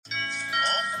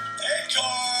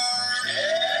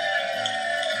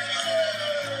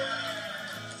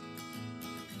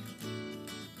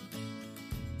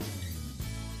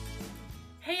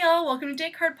welcome to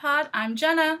Date Card Pod. I'm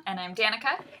Jenna. And I'm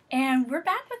Danica. And we're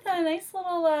back with a nice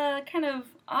little kind of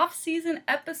off-season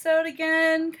episode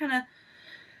again. Kind of,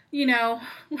 you know,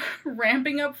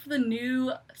 ramping up for the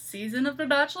new season of The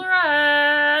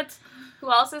Bachelorette.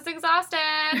 Who else is exhausted?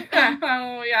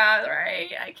 Oh, yeah,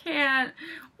 right. I can't.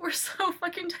 We're so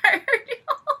fucking tired,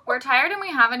 y'all. We're tired and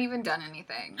we haven't even done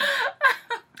anything.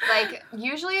 Like,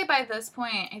 usually by this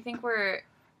point, I think we're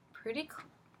pretty...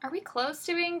 Are we close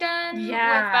to being done with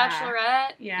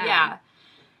Bachelorette? Yeah.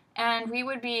 And we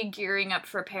would be gearing up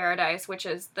for Paradise, which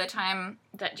is the time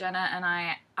that Jenna and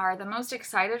I are the most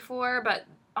excited for, but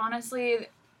honestly,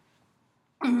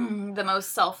 the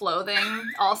most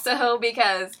self-loathing also,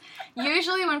 because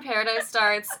usually when Paradise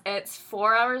starts, it's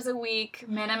 4 hours a week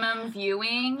minimum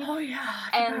viewing. Oh, yeah.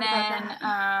 And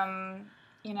then,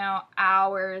 you know,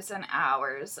 hours and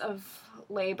hours of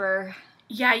labor.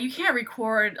 Yeah, you can't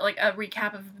record, like, a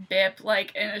recap of BIP,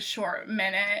 like, in a short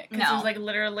minute. Because there's, like,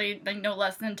 literally, like, no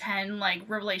less than 10, like,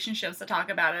 relationships to talk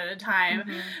about at a time.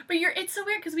 Mm-hmm. But it's so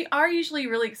weird, because we are usually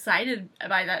really excited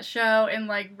by that show and,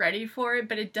 like, ready for it.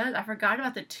 But I forgot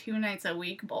about the 2 nights a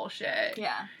week bullshit.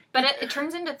 Yeah. But it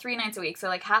turns into 3 nights a week. So,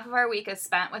 like, half of our week is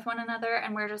spent with one another.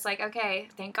 And we're just like, okay,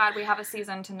 thank God we have a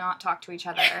season to not talk to each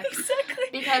other. Exactly.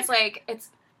 Because, like,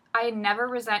 I never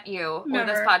resent you or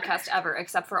this podcast ever,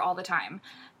 except for all the time.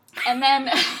 And then,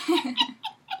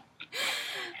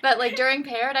 but, like, during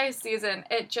Paradise season,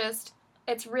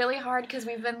 it's really hard because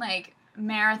we've been, like,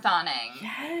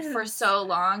 marathoning for so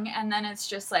long. And then it's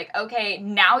just like, okay,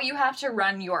 now you have to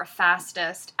run your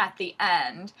fastest at the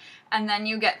end. And then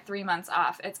you get 3 months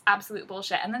off. It's absolute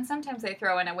bullshit. And then sometimes they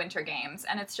throw in a Winter Games.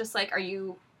 And it's just like, are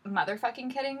you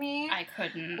motherfucking kidding me? I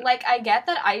couldn't. Like, I get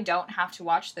that I don't have to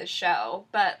watch this show,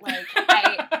 but, like,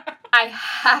 I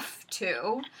have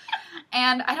to.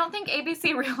 And I don't think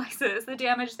ABC realizes the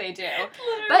damage they do.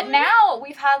 Literally. But now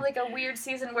we've had, like, a weird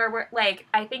season where we're, like,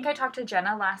 I think I talked to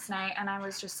Jenna last night, and I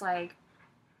was just like,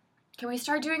 can we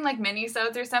start doing, like,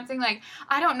 mini-sodes or something? Like,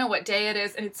 I don't know what day it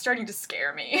is, and it's starting to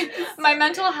scare me. My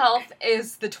mental health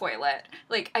is the toilet.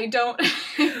 Like, I don't...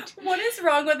 What is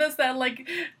wrong with us that, like,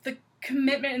 the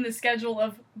commitment in the schedule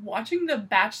of watching The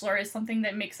Bachelor is something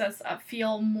that makes us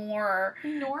feel more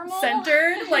normal,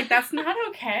 centered? Like, that's not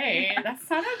okay. That's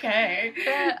not okay.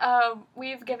 But,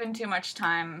 we've given too much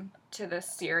time to this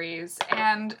series,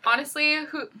 and honestly,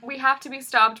 we have to be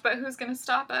stopped, but who's gonna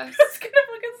stop us? Who's gonna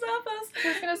fucking stop us?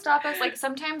 Who's gonna stop us? Like,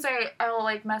 sometimes I'll,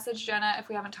 like, message Jenna if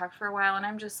we haven't talked for a while, and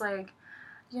I'm just like,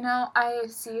 you know, I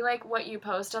see, like, what you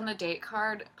post on the Date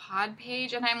Card Pod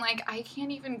page, and I'm like, I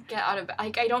can't even get out of bed.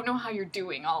 Like, I don't know how you're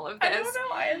doing all of this. I don't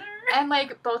know either. And,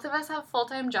 like, both of us have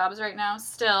full-time jobs right now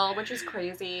still, which is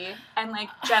crazy. And, like,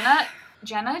 Jenna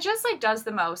just, like, does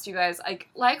the most, you guys.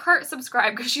 Like, heart,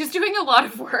 subscribe, because she's doing a lot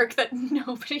of work that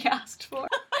nobody asked for.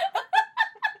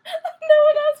 No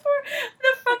one asked for.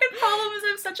 The fucking problem is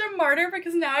I'm such a martyr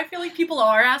because now I feel like people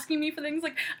are asking me for things.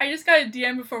 Like, I just got a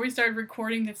DM before we started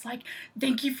recording that's like,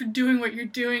 thank you for doing what you're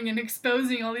doing and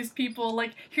exposing all these people.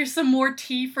 Like, here's some more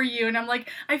tea for you. And I'm like,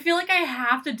 I feel like I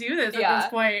have to do this at this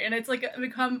point. And it's like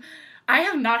I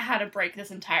have not had a break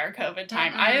this entire COVID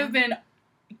time. Mm-hmm. I have been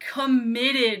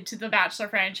committed to the Bachelor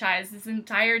franchise this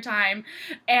entire time.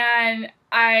 And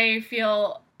I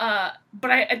feel, but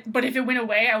if it went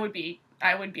away, I would be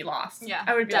lost. Yeah,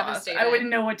 I would be devastated. Lost. I wouldn't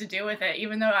know what to do with it,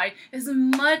 even though as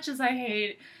much as I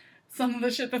hate some of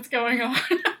the shit that's going on.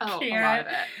 A lot of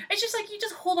it. It's just like, you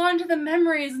just hold on to the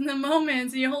memories and the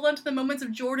moments, and you hold on to the moments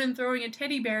of Jordan throwing a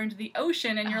teddy bear into the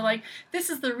ocean, and you're like, this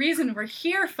is the reason we're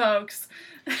here, folks.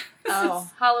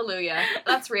 Hallelujah.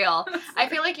 That's real. I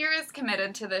feel like you're as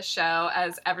committed to this show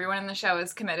as everyone in the show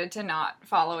is committed to not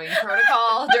following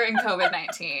protocol during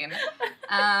COVID-19.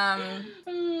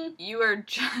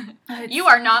 You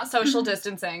are not social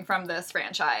distancing from this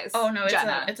franchise. Oh no,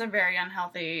 Jenna. It's a very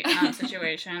unhealthy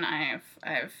situation.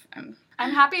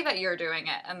 I'm happy that you're doing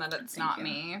it and that it's not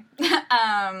me.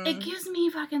 It gives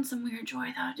me fucking some weird joy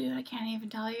though, dude. I can't even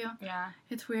tell you. Yeah.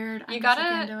 It's weird. I'm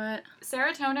into it.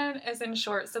 Serotonin is in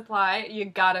short supply. You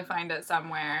gotta find it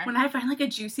somewhere. When I find, like, a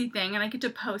juicy thing and I get to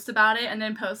post about it and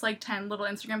then post, like, 10 little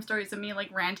Instagram stories of me, like,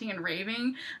 ranting and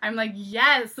raving, I'm like,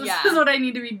 yes, this is what I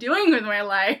need to be doing with my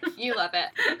life. You love it.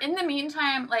 In the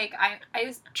meantime, like,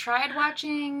 I tried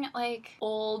watching, like,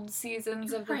 old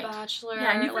seasons of The Bachelor.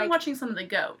 Yeah, and you've been watching some of The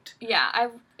GOAT. Yeah,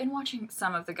 I've been watching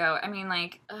some of The GOAT. I mean,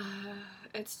 like,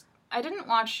 I didn't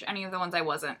watch any of the ones I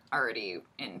wasn't already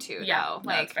into, though.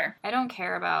 Like, that's fair. I don't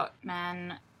care about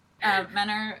men. Men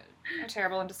are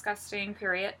terrible and disgusting,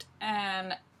 period.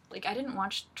 And Like, I didn't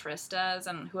watch Trista's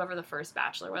and whoever the first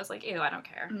Bachelor was. Like, ew, I don't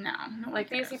care. No like,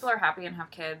 these people are happy and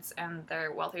have kids, and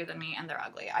they're wealthier than me, and they're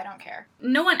ugly. I don't care.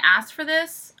 No one asked for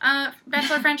this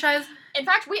Bachelor franchise. In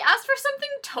fact, we asked for something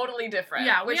totally different.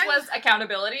 Yeah, which was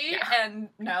accountability, and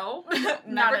no,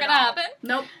 never gonna happen.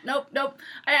 Nope.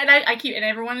 And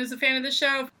everyone who's a fan of the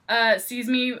show sees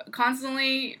me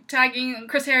constantly tagging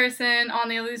Chris Harrison on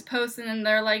the these posts, and then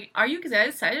they're like, "Are you guys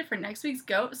excited for next week's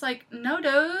GOAT?" It's like, no,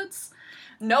 dudes.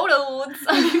 No, dudes.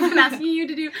 I've been asking you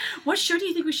to do. What show do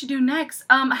you think we should do next?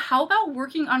 How about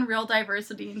working on real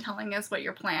diversity and telling us what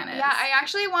your plan is? Yeah, I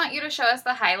actually want you to show us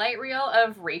the highlight reel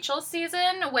of Rachel's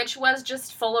season, which was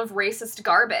just full of racist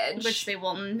garbage. Which they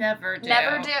will never do.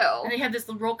 Never do. And they have this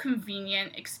real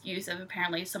convenient excuse of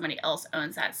apparently somebody else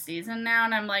owns that season now,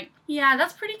 and I'm like, yeah,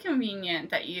 that's pretty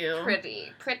convenient that you...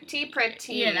 Pretty.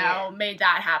 You know, made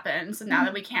that happen, so now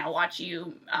that we can't watch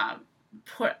you...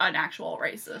 put an actual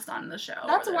racist on the show.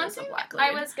 That's one thing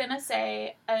I was gonna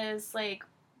say is, like,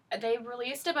 they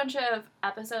released a bunch of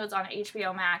episodes on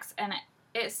HBO Max, and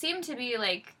it seemed to be,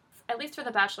 like, at least for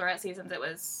the Bachelorette seasons, it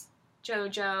was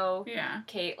JoJo,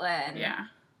 Caitlyn,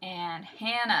 and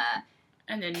Hannah.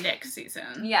 And then Nick's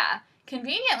season. Yeah.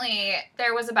 Conveniently,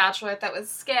 there was a Bachelorette that was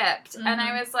skipped, and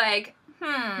I was like,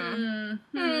 And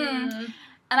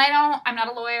I'm not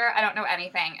a lawyer. I don't know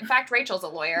anything. In fact, Rachel's a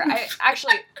lawyer. I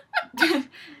actually,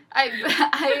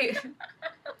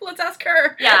 let's ask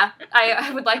her. Yeah,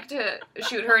 I would like to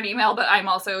shoot her an email, but I'm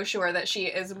also sure that she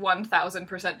is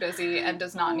 1,000% busy and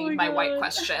does not need my white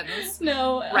questions.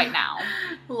 No. Right now.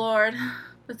 Lord.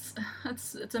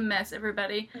 It's a mess,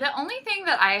 everybody. The only thing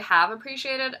that I have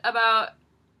appreciated about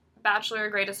Bachelor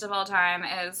Greatest of All Time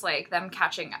is, like, them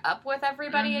catching up with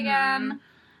everybody again.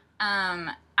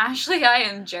 Ashley I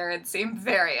and Jared seem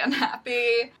very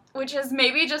unhappy, which is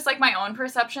maybe just, like, my own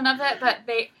perception of it, but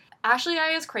Ashley I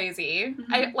is crazy.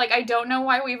 I don't know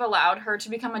why we've allowed her to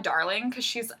become a darling, because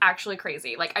she's actually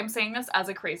crazy. Like, I'm saying this as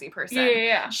a crazy person.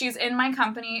 Yeah. She's in my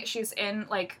company. She's in,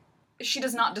 like, she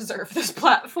does not deserve this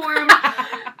platform.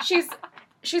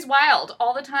 She's wild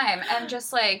all the time, and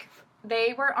just, like...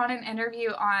 They were on an interview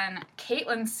on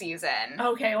Caitlyn's season.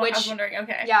 Okay, well, I was wondering,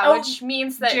 okay. Yeah, which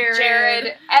means that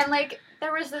Jared... And, like,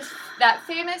 there was that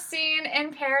famous scene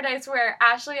in Paradise where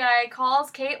Ashley I calls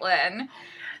Caitlyn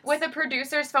with a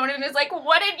producer's phone and is like,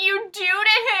 what did you do to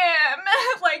him?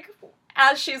 Like,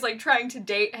 as she's, like, trying to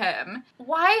date him.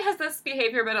 Why has this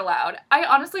behavior been allowed? I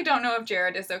honestly don't know if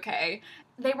Jared is okay.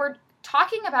 They were...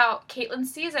 talking about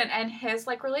Caitlyn's season and his,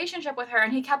 like, relationship with her,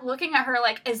 and he kept looking at her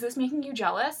like, is this making you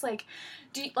jealous? Like,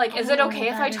 is it okay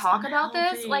if I talk about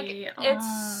this? Like,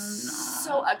 it's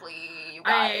so ugly, you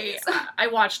guys. I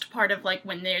watched part of, like,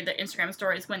 when the Instagram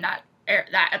stories when that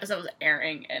episode was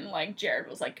airing, and, like, Jared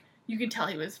was, like, you could tell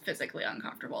he was physically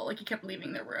uncomfortable. Like, he kept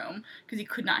leaving the room because he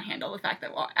could not handle the fact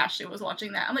that Ashley was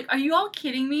watching that. I'm like, are you all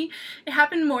kidding me? It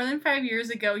happened more than 5 years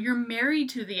ago. You're married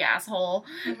to the asshole.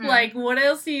 Like, what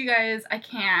else do you guys... I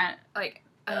can't... Like,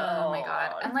 oh my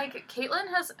god. And, like, Caitlyn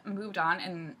has moved on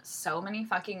in so many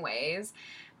fucking ways.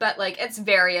 But, like, it's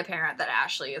very apparent that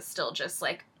Ashley is still just,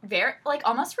 like, very, like,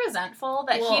 almost resentful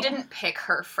that he didn't pick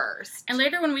her first. And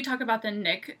later when we talk about the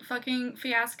Nick fucking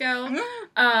fiasco,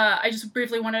 I just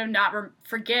briefly want to not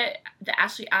forget the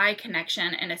Ashley I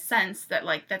connection in a sense that,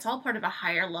 like, that's all part of a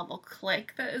higher level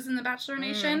clique that is in the Bachelor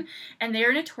Nation, and they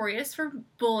are notorious for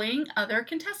bullying other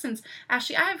contestants.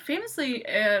 Ashley I famously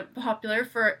popular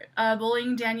for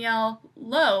bullying Danielle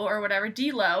Lowe, or whatever,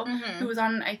 D-Lo, who was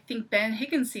on, I think, Ben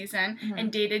Higgins' season,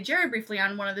 and dated Jared briefly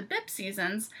on one of the BIP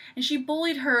seasons, and she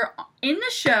bullied her in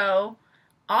the show,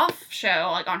 off show,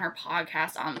 like on her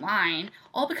podcast online,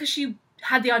 all because she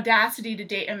had the audacity to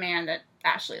date a man that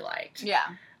Ashley liked. Yeah.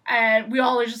 And we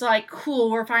all were just like,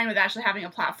 cool, we're fine with Ashley having a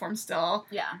platform still.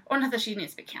 Yeah. Or not that she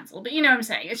needs to be canceled, but you know what I'm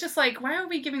saying. It's just like, why are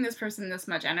we giving this person this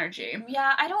much energy?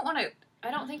 Yeah, I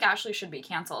don't think Ashley should be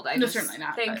canceled. I just certainly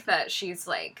not, think that she's,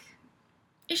 like...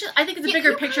 I think it's a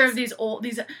bigger picture of these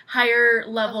higher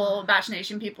level Bachelor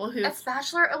Nation people who... It's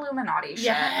Bachelor Illuminati shit.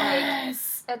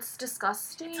 Yes. Like, it's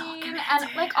disgusting. It's all connected.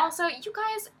 And, like, also, you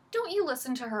guys, don't you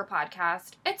listen to her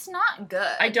podcast? It's not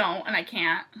good. I don't, and I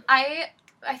can't. I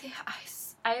think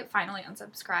I finally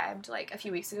unsubscribed, like, a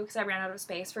few weeks ago because I ran out of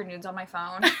space for nudes on my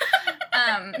phone.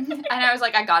 And I was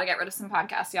like, I gotta get rid of some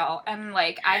podcasts, y'all. And,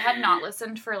 like, I had not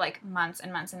listened for, like, months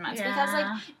and months and months. Yeah. Because, like,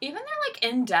 even their, like,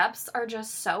 in-depths are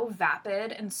just so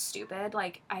vapid and stupid.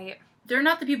 Like, They're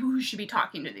not the people who should be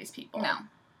talking to these people. No.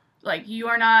 Like, you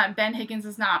are not... Ben Higgins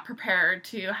is not prepared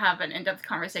to have an in-depth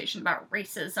conversation about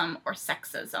racism or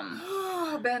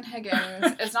sexism. Ben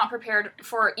Higgins is not prepared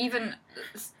for even...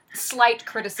 slight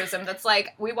criticism that's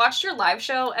like, we watched your live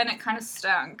show and it kind of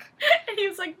stunk. And he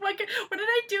was like, what did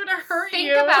I do to hurt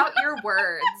you? Think about your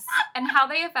words and how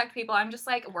they affect people. I'm just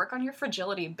like, work on your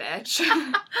fragility, bitch.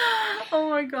 Oh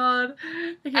my god.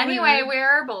 Anyway,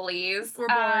 we're bullies. We're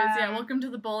bullies, yeah. Welcome to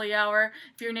the bully hour.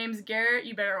 If your name's Garrett,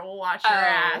 you better watch your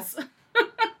ass.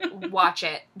 Watch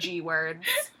it, G words.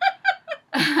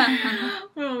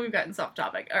 Well, we've gotten off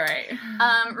topic. All right.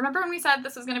 Remember when we said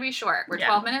this was going to be short? We're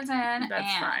 12 minutes in, and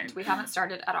fine. We haven't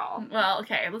started at all. Well,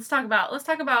 okay. Let's talk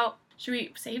about. Should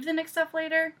we save the Nick stuff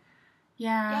later?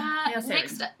 Yeah.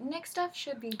 Nick stuff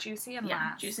should be juicy and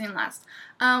last. Juicy and last.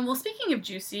 Well, speaking of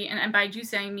juicy, and by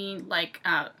juicy I mean like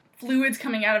fluids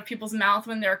coming out of people's mouth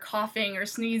when they're coughing or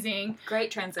sneezing.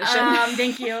 Great transition.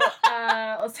 Thank you.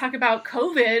 Let's talk about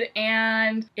COVID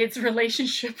and its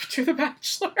relationship to The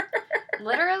Bachelor.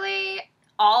 Literally,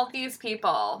 all these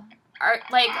people are,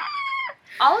 like,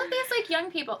 all of these, like,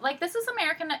 young people, like, this is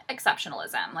American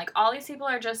exceptionalism. Like, all these people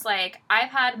are just like,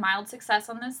 I've had mild success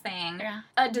on this thing. Yeah.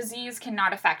 A disease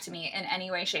cannot affect me in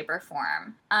any way, shape, or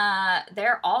form.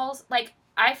 They're all, like,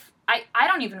 I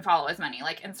don't even follow as many,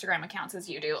 like, Instagram accounts as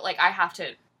you do. Like, I have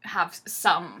to have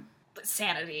some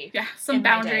sanity. Yeah, some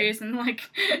boundaries and, like,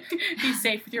 be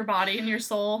safe with your body and your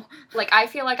soul. Like, I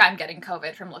feel like I'm getting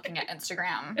COVID from looking at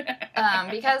Instagram.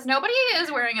 Because nobody is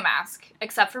wearing a mask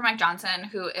except for Mike Johnson,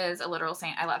 who is a literal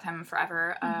saint. I love him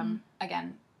forever.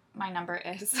 Again, my number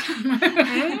is.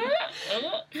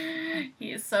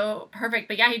 He is so perfect.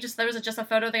 But yeah, there was just a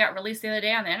photo that got released the other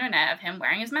day on the internet of him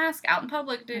wearing his mask out in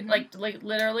public, dude. Like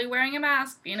literally wearing a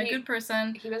mask, being a good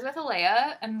person. He was with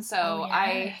Alea, and so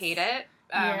I hate it.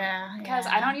 Because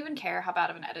I don't even care how bad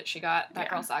of an edit she got. That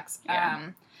girl sucks. Yeah.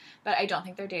 But I don't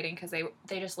think they're dating because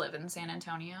they just live in San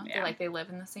Antonio. Yeah. They live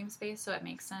in the same space, so it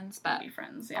makes sense. But be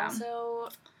friends, yeah. Also,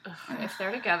 if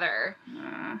they're together,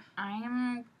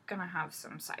 I'm gonna have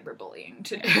some cyberbullying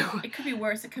to do. It could be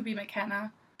worse. It could be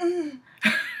McKenna. Man,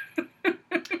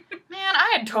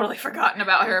 I had totally forgotten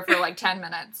about her for like 10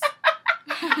 minutes.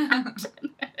 10 minutes.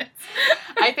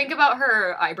 I think about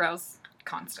her eyebrows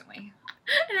constantly.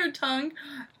 And her tongue.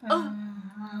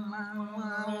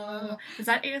 Is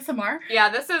that ASMR? Yeah,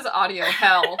 this is audio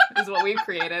hell, is what we've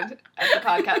created at the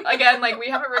podcast. Again, like, we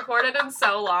haven't recorded in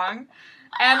so long.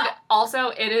 And also,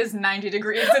 it is 90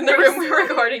 degrees in the room we're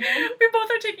recording in. We both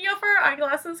are taking off our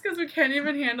eyeglasses because we can't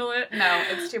even handle it. No,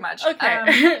 it's too much.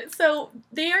 Okay. So,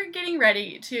 they are getting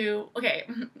ready to... Okay.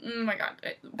 Oh my god.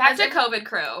 Back to COVID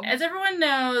crew. As everyone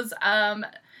knows,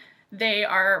 they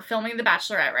are filming The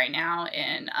Bachelorette right now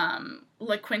in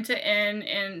La Quinta Inn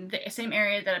in the same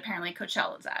area that apparently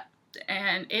Coachella's at.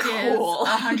 And it is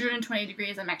 120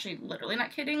 degrees. I'm actually literally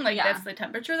not kidding. Like, that's the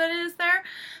temperature that it is there.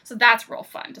 So that's real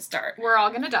fun to start. We're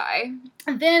all gonna die.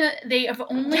 And then they have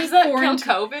only... Does that count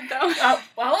COVID, though?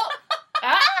 Well,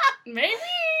 maybe.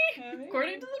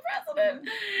 According to the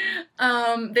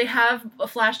president. They have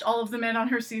flashed all of the men on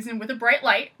her season with a bright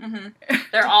light. Mm-hmm.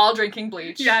 They're all drinking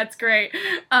bleach. Yeah, it's great.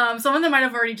 Some of them might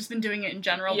have already just been doing it in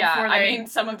general. Yeah, before I mean,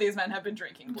 some of these men have been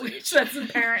drinking bleach. That's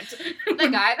apparent. The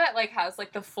guy that, like, has,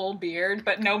 like, the full beard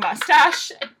but no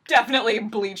mustache definitely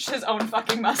bleached his own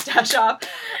fucking mustache off.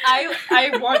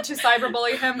 I want to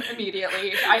cyberbully him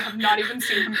immediately. I have not even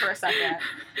seen him for a second.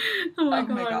 Oh my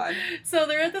god. So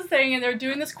they're at this thing and they're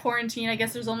doing this quarantine. I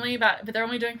guess but they're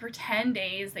only doing it for 10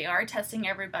 days. They are testing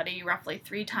everybody roughly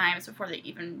 3 times before they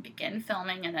even begin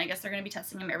filming, and I guess they're going to be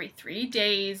testing them every 3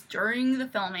 days during the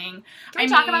filming. Can we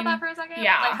talk about that for a second?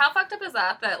 Yeah. Like, how fucked up is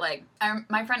that like,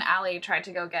 my friend Allie tried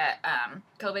to go get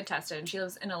COVID tested, and she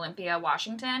lives in Olympia,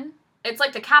 Washington. It's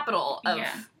like the capital of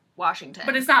Washington.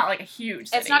 But it's not like a huge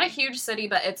city. It's not a huge city,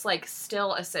 but it's like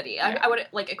still a city. Yeah. I would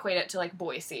like equate it to like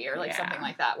Boise or like something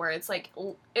like that, where it's like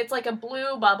a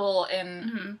blue bubble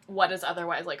in what is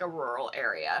otherwise like a rural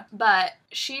area. But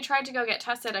she tried to go get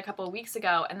tested a couple of weeks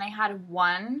ago, and they had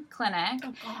one clinic.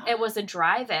 Oh, God. It was a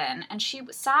drive-in, and she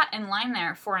sat in line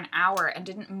there for an hour and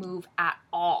didn't move at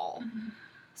all. Mm-hmm.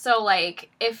 So,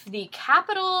 like, if the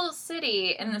capital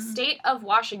city in the state of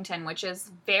Washington, which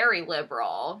is very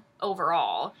liberal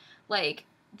overall, like,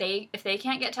 if they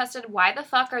can't get tested, why the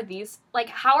fuck are these, like,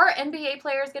 how are NBA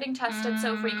players getting tested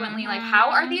so frequently? Like, how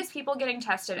are these people getting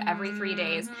tested every 3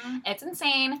 days? It's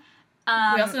insane.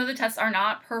 We also know the tests are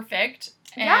not perfect.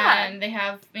 And they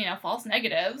have, false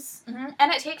negatives. Mm-hmm.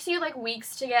 And it takes you, like,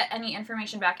 weeks to get any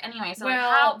information back anyway. So,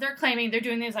 they're claiming they're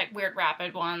doing these, like, weird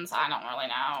rapid ones. I don't really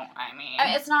know. I mean,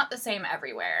 it's not the same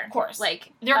everywhere. Of course.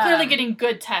 Like, they're clearly getting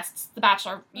good tests. The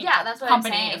Bachelor that's what I'm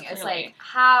saying. It's like,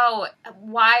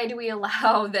 why do we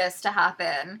allow this to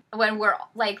happen when we're,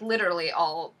 like, literally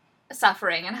all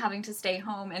suffering and having to stay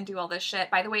home and do all this shit.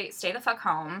 By the way, stay the fuck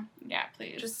home. Yeah,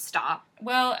 please. Just stop.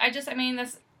 Well, I've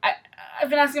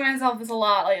been asking myself this a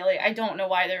lot lately. I don't know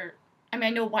why I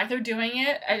know why they're doing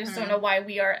it. I just don't know why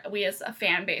we as a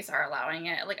fan base are allowing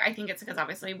it. Like, I think it's because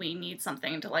obviously we need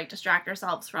something to, like, distract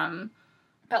ourselves from.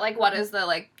 But, like, what is the,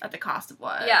 like... At the cost of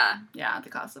what? Yeah. Yeah, at the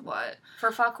cost of what?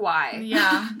 For fuck why?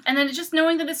 Yeah. And then just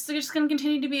knowing that it's just going to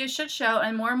continue to be a shit show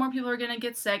and more people are going to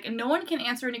get sick and no one can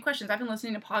answer any questions. I've been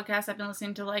listening to podcasts. I've been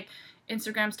listening to, like,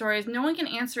 Instagram stories. No one can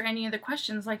answer any of the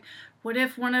questions. Like, what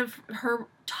if one of her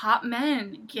top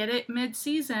men get it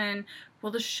mid-season?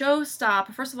 Will the show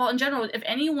stop? First of all, in general, if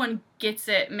anyone gets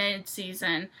it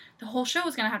mid-season, the whole show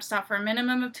is going to have to stop for a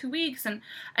minimum of 2 weeks. And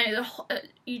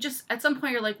you just, at some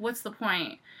point, you're like, what's the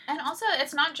point? And also,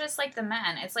 it's not just, like, the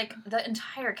men. It's, like, the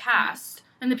entire cast.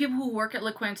 And the people who work at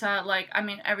La Quinta, like, I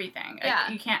mean, everything.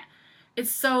 Yeah. You can't,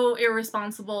 it's so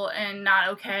irresponsible and not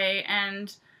okay.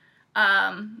 And like,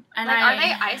 are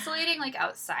they isolating, like,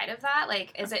 outside of that?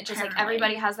 Like, is it just, like,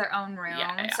 everybody has their own room?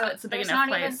 Yeah. So it's a big enough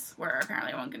place where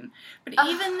apparently one can... But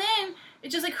even then,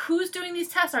 it's just, like, who's doing these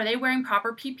tests? Are they wearing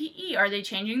proper PPE? Are they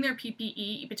changing their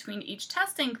PPE between each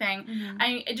testing thing? Mm-hmm.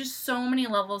 It's just so many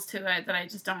levels to it that I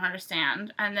just don't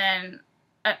understand. And then...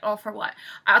 all for what?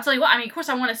 I'll tell you what, I mean, of course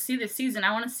I want to see this season.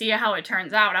 I want to see how it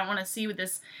turns out. I want to see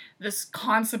this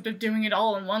concept of doing it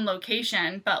all in one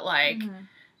location. But, like... Mm-hmm.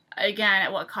 Again,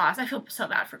 at what cost? I feel so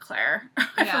bad for Claire.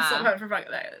 I feel so bad for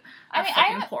fucking that.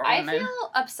 I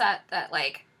feel upset that,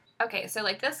 like, okay, so,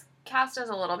 like, this cast is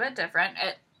a little bit different.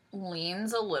 It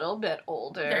leans a little bit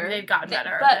older. They've gotten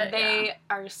better. But they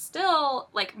are still,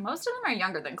 like, most of them are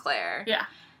younger than Claire. Yeah.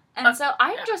 And so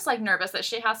I'm just, like, nervous that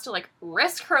she has to, like,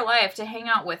 risk her life to hang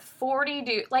out with 40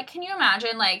 dudes. Like, can you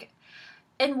imagine, like,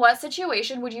 in what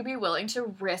situation would you be willing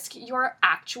to risk your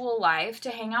actual life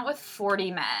to hang out with 40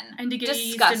 men? And to get a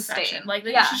yeast infection. Like,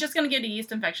 she's just going to get a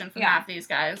yeast infection from half these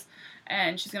guys,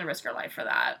 and she's going to risk her life for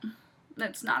that.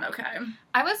 That's not okay.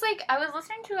 I was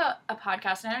listening to a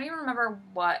podcast, and I don't even remember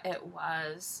what it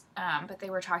was, but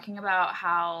they were talking about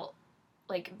how,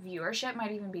 like, viewership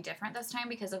might even be different this time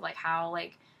because of, like, how,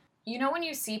 like, you know when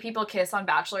you see people kiss on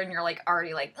Bachelor and you're, like,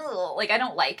 already, like, ugh, like, I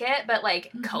don't like it, but,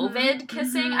 like, COVID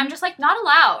kissing, I'm just, like, not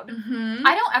allowed. Mm-hmm.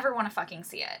 I don't ever want to fucking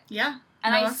see it. Yeah.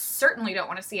 And I certainly don't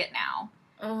want to see it now.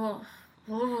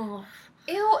 Oh.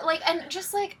 Ew, like, and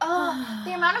just, like,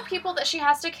 the amount of people that she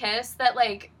has to kiss that,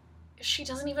 like, she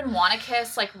doesn't even want to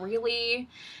kiss, like, really...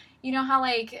 You know how,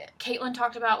 like, Caitlyn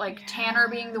talked about, like, Tanner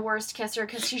being the worst kisser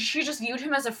because she just viewed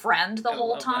him as a friend the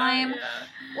whole time. That,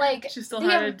 yeah. Like, she still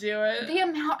had to do it. The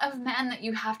amount of men that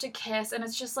you have to kiss, and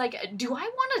it's just like, do I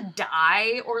want to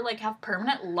die or, like, have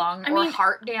permanent lung or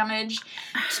heart damage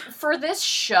for this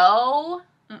show?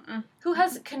 Who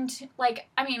has,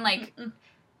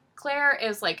 Claire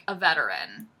is, like, a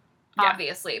veteran,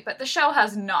 obviously, but the show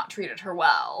has not treated her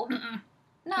well.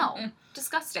 No.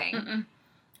 Disgusting.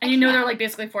 And you know they're, like,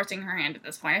 basically forcing her hand at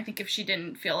this point. I think if she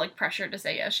didn't feel, like, pressured to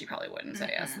say yes, she probably wouldn't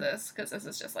say yes to this, because this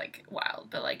is just, like, wild.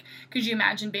 But, like, could you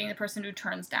imagine being the person who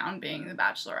turns down being the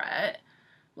Bachelorette?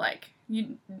 Like,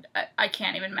 I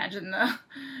can't even imagine the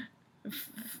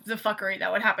fuckery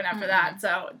that would happen after that.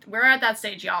 So, we're at that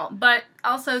stage, y'all. But,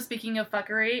 also, speaking of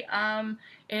fuckery,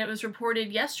 it was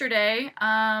reported yesterday,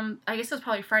 I guess it was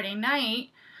probably Friday night,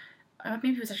 maybe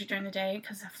it was actually during the day,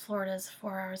 because Florida's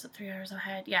 3 hours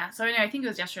ahead. Yeah, so anyway, I think it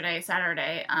was yesterday,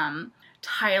 Saturday.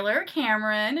 Tyler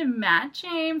Cameron and Matt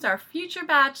James, our future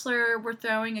bachelor, were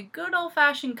throwing a good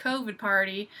old-fashioned COVID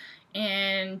party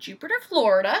in Jupiter,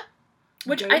 Florida.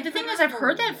 Which, the thing is, I've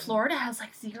heard that Florida has,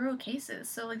 like, 0 cases.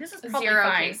 So, like, this is probably 0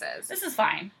 fine. cases. This is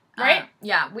fine, right?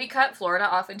 Yeah, we cut Florida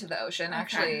off into the ocean,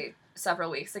 actually,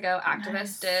 several weeks ago.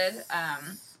 Activists did.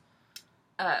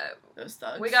 Those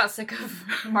thugs. We got sick of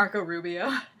Marco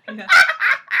Rubio.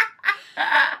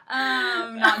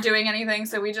 Not doing anything,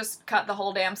 so we just cut the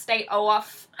whole damn state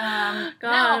off. No,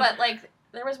 but, like,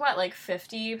 there was,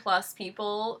 50 plus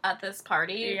people at this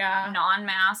party,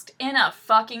 non-masked, in a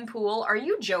fucking pool. Are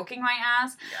you joking my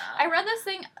ass? Yeah. I read this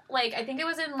thing, like, I think it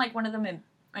was in, like, one of the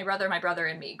my brother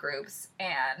and me groups,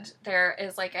 and there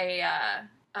is, like, a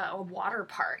water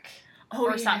park.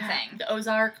 Or something. The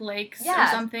Ozark Lakes or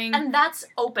something. And that's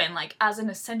open, like, as an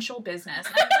essential business.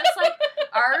 And I'm just like,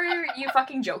 are you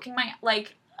fucking joking?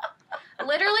 Like,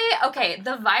 literally, okay,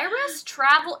 the virus,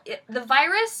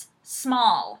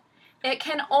 small. It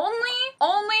can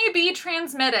only be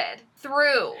transmitted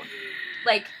through,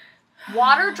 like,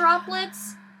 water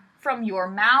droplets from your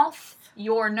mouth,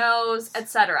 your nose,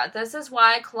 etc. This is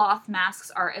why cloth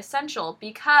masks are essential,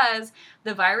 because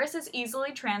the virus is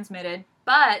easily transmitted,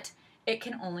 but it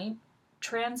can only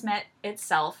transmit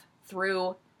itself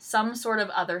through some sort of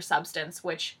other substance,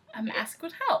 which... A mask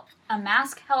would help. A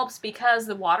mask helps because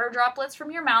the water droplets from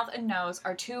your mouth and nose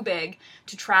are too big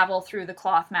to travel through the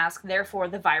cloth mask. Therefore,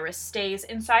 the virus stays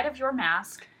inside of your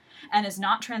mask and is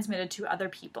not transmitted to other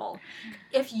people.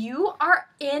 If you are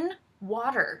in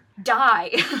water, die.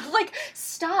 Like,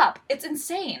 stop. It's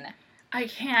insane. I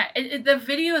can't. The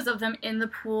videos of them in the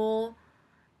pool,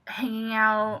 hanging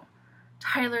out.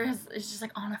 Tyler is just,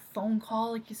 like, on a phone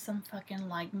call, like, he's some fucking,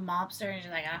 like, mobster, and he's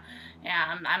like,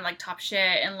 yeah, I'm, like, top shit,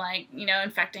 and, like, you know,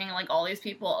 infecting, like, all these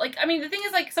people. Like, I mean, the thing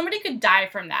is, like, somebody could die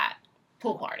from that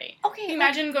pool party. Okay.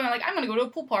 Imagine going, like, I'm gonna go to a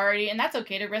pool party, and that's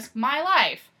okay to risk my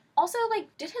life. Also, like,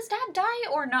 did his dad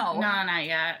die or no? No, not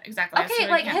yet. Exactly. Okay,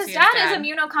 like, his dad is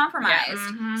immunocompromised. Yeah,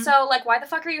 mm-hmm. So, like, why the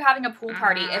fuck are you having a pool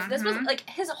party? If this was, like,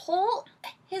 his whole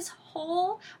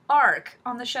arc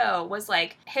on the show was,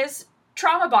 like, his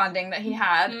trauma bonding that he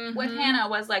had with Hannah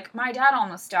was, like, my dad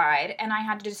almost died, and I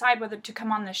had to decide whether to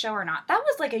come on the show or not. That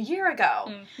was, like, a year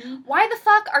ago. Why the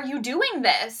fuck are you doing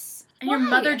this? And your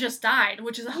mother just died,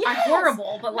 which is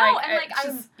horrible, but, like... No, and, like,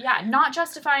 I'm not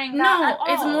justifying that at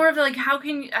all. It's more of, like, how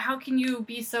can you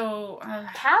be so...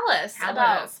 callous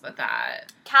with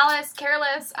that? Callous,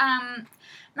 careless.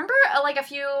 Remember, like, a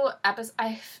few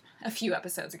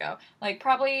episodes ago, like,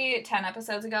 probably 10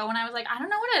 episodes ago, when I was like, I don't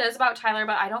know what it is about Tyler,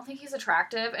 but I don't think he's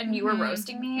attractive, and you were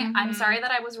roasting me. I'm sorry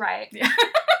that I was right. Yeah.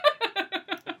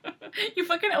 You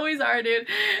fucking always are, dude.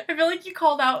 I feel like you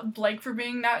called out Blake for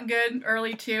being not good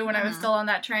early, too, when I was still on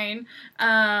that train. You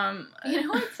know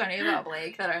what's funny about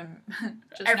Blake that I'm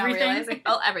just now realizing?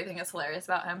 Oh, everything is hilarious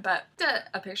about him, but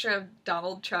a picture of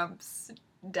Donald Trump's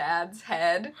dad's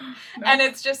head, and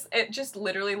it just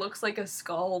literally looks like a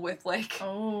skull with, like...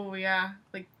 Oh, yeah.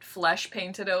 Like, flesh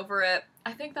painted over it.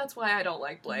 I think that's why I don't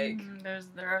like Blake.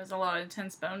 There's a lot of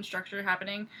intense bone structure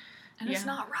happening. And it's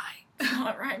not right. It's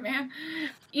not right, man.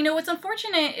 You know, what's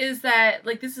unfortunate is that,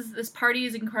 like, this party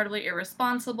is incredibly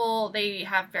irresponsible. They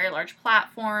have very large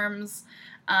platforms.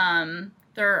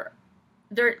 They're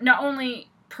not only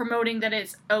promoting that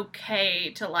it's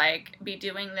okay to, like, be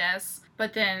doing this,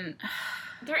 but then...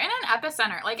 They're in an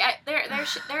epicenter. Like,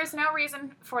 there's no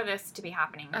reason for this to be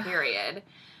happening, period.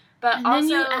 But and also...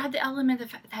 then you add the element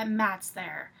of that Matt's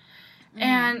there.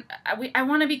 And I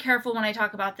want to be careful when I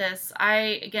talk about this.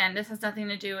 This has nothing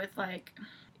to do with, like,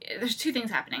 there's two things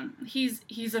happening. He's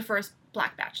the first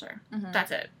Black Bachelor.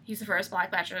 That's it. He's the first Black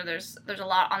Bachelor. There's a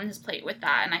lot on his plate with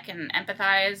that, and I can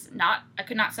empathize. I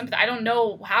could not sympathize. I don't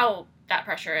know how that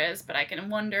pressure is, but I can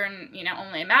wonder and, you know,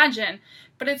 only imagine.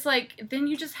 But it's like, then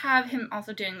you just have him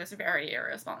also doing this very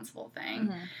irresponsible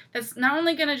thing. That's not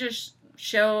only going to just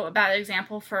show a bad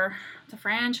example for the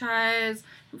franchise,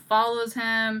 who follows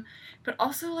him, but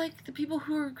also, like, the people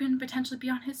who are going to potentially be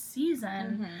on his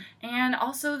season. And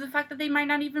also the fact that they might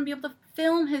not even be able to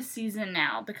film his season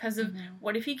now because of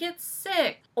what if he gets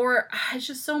sick? Or it's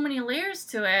just so many layers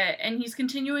to it, and he's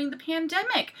continuing the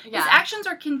pandemic. Yeah. His actions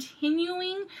are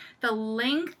continuing the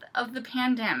length of the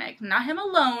pandemic. Not him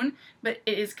alone, but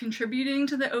it is contributing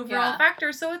to the overall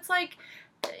factor. So it's like...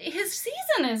 his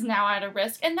season is now at a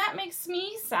risk, and that makes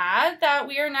me sad that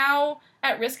we are now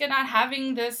at risk of not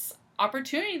having this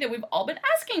opportunity that we've all been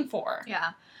asking for.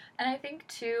 Yeah. And I think,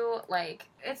 too, like,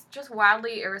 it's just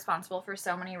wildly irresponsible for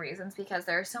so many reasons because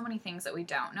there are so many things that we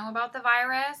don't know about the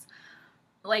virus.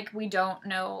 Like, we don't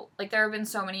know, like, there have been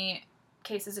so many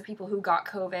cases of people who got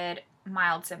COVID,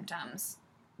 mild symptoms,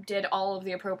 did all of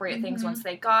the appropriate things once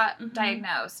they got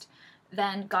diagnosed,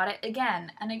 then got it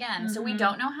again and again. So we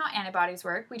don't know how antibodies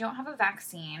work. We don't have a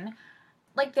vaccine.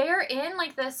 Like, they're in,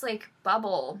 like, this, like,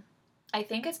 bubble. I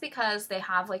think it's because they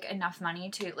have, like, enough money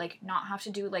to, like, not have to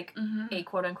do, like, a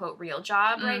quote-unquote real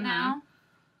job right now.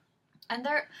 And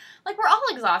they're, like, we're all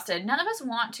exhausted. None of us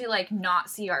want to, like, not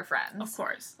see our friends. Of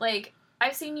course. Like,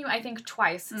 I've seen you, I think,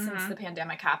 twice since the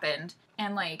pandemic happened.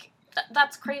 And, like,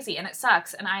 that's crazy. And it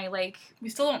sucks. And I, like...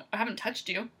 I haven't touched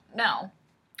you. No.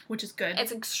 Which is good.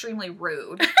 It's extremely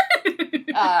rude.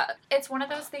 It's one of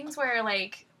those things where,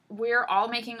 like, we're all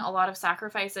making a lot of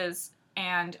sacrifices,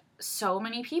 and so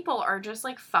many people are just,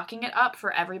 like, fucking it up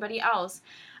for everybody else.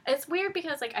 It's weird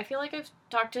because, like, I feel like I've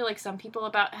talked to, like, some people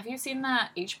about... Have you seen the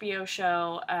HBO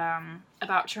show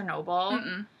about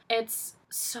Chernobyl? It's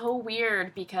so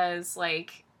weird because,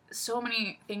 like, so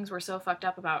many things were so fucked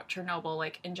up about Chernobyl,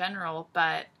 like, in general,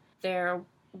 but there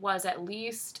was at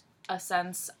least a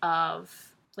sense of...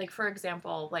 Like, for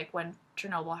example, like, when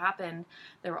Chernobyl happened,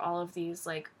 there were all of these,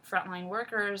 like, frontline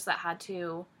workers that had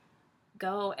to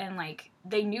go and, like,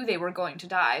 they knew they were going to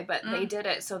die, but they did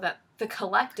it so that the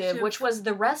collective, which was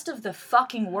the rest of the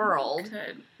fucking world,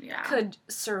 could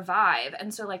survive.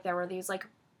 And so, like, there were these, like,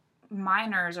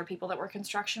 miners or people that were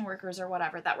construction workers or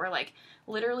whatever that were, like,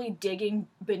 literally digging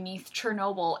beneath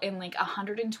Chernobyl in, like,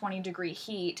 120-degree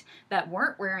heat that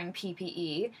weren't wearing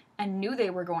PPE and knew they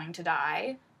were going to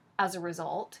die as a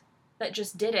result, that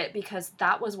just did it because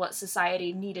that was what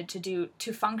society needed to do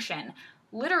to function.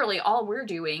 Literally all we're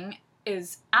doing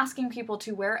is asking people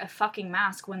to wear a fucking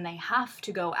mask when they have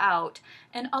to go out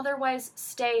and otherwise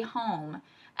stay home.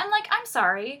 And, like, I'm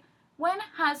sorry, when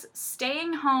has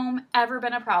staying home ever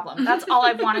been a problem? That's all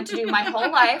I've wanted to do my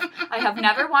whole life. I have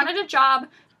never wanted a job.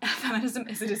 Feminism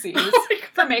is a disease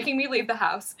for making me leave the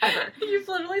house, ever. You've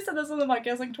literally said this on the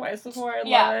podcast, like, twice before. I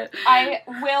love it. I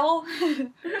will,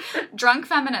 drunk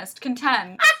feminist,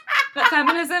 contend that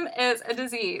feminism is a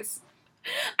disease.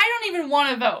 I don't even want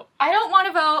to vote. I don't want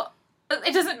to vote.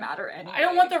 It doesn't matter anyway. I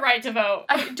don't want the right to vote.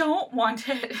 I don't want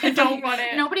it. I don't want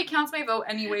it. Nobody counts my vote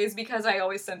anyways because I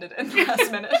always send it in the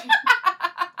last minute.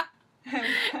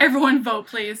 Everyone vote,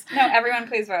 please. No, everyone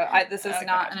please vote. This is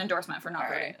not an endorsement for not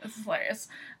voting. Right. This is hilarious.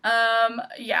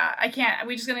 Yeah, I can't.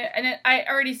 We just gonna, and I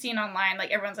already seen online,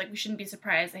 like, everyone's like, we shouldn't be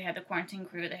surprised they had the quarantine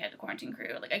crew.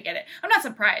 Like, I get it. I'm not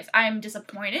surprised. I'm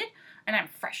disappointed and I'm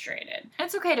frustrated.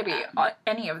 It's okay to be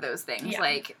any of those things. Yeah.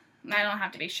 Like, I don't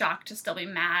have to be shocked to still be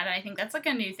mad. I think that's, like,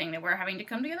 a new thing that we're having to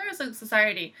come together as a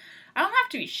society. I don't have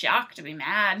to be shocked to be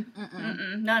mad.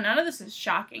 No, none of this is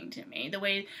shocking to me. The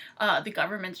way the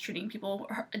government's treating people.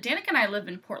 Danica and I live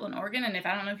in Portland, Oregon, and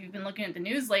I don't know if you've been looking at the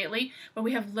news lately, but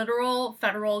we have literal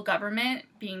federal government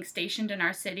being stationed in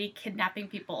our city, kidnapping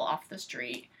people off the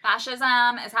street.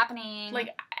 Fascism is happening.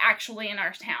 Like, actually in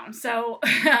our town. So,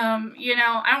 you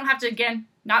know, I don't have to, again,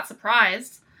 not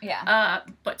surprised. Yeah.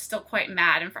 But still quite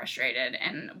mad and frustrated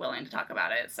and willing to talk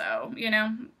about it. So, you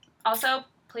know. Also,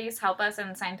 please help us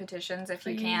and sign petitions if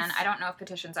you can. I don't know if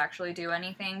petitions actually do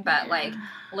anything, but, like,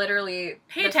 literally...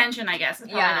 Pay attention, I guess,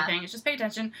 is probably the thing. It's just pay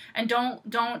attention. And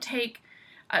don't take...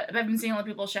 I've been seeing a lot of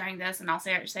people sharing this, and I'll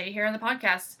say here in the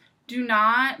podcast, do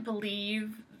not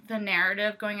believe the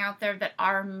narrative going out there that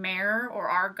our mayor or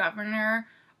our governor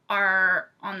are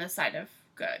on the side of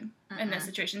good in this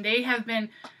situation. They have been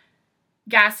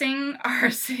gassing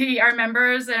our city, our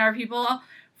members, and our people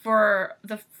for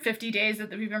the 50 days that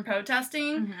we've been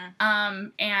protesting,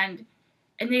 and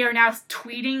they are now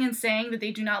tweeting and saying that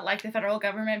they do not like the federal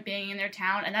government being in their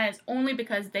town, and that is only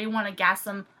because they want to gas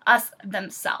us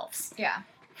themselves. Yeah.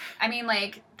 I mean,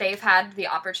 like, they've had the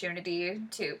opportunity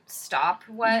to stop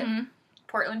what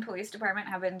Portland Police Department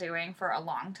have been doing for a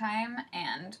long time,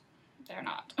 and... They're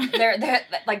not.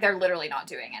 they're literally not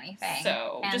doing anything.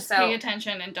 So, and just pay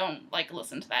attention and don't, like,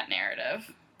 listen to that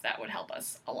narrative. That would help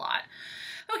us a lot.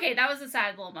 Okay, that was a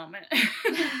sad little moment.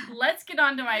 Let's get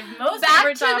on to my most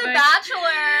favorite topic. Back to The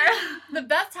Bachelor! The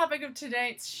best topic of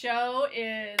tonight's show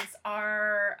is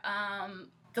our,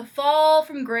 the fall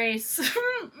from grace.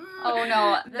 Oh,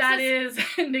 no. That is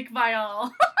Nick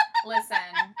Viall.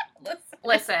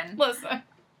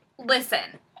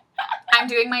 Listen. I'm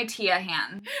doing my Tia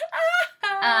hand.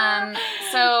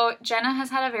 So Jenna has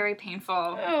had a very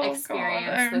painful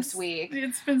experience this week.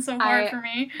 It's been so hard for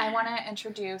me. I want to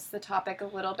introduce the topic a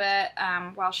little bit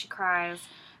while she cries.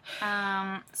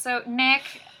 So Nick,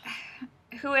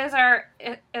 who is our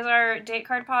date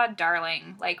card pod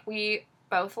darling. Like, we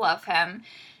both love him.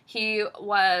 He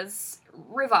was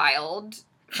reviled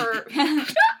for...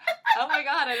 Oh my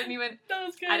god, that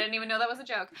was good. I didn't even know that was a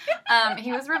joke.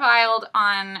 He was reviled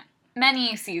on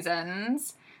many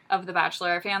seasons of The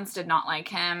Bachelor. Fans did not like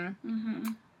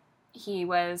him. He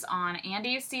was on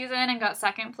Andy's season and got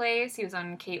second place. He was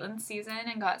on Caitlin's season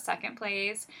and got second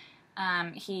place.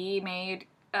 He made,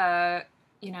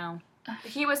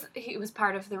 he was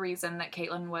part of the reason that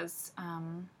Caitlin was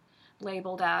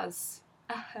labeled as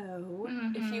a hoe,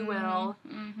 if you will.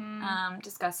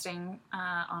 Disgusting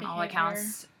on behavior. All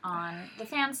accounts on the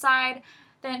fan side.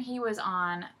 Then he was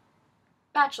on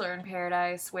Bachelor in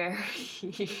Paradise, where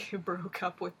he broke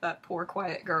up with that poor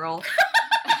quiet girl.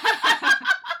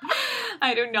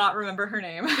 I do not remember her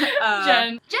name.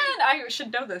 Jen, I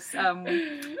should know this.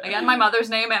 Again, my mother's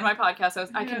name and my podcast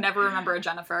host. I can never remember a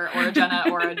Jennifer or a Jenna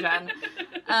or a Jen.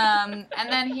 And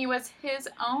then he was his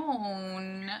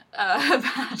own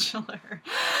Bachelor.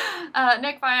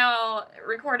 Nick Viall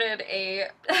recorded a...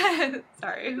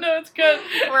 Sorry. No, it's good.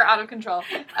 We're out of control.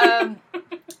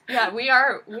 Yeah, we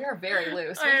are very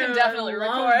loose. We can definitely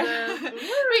record.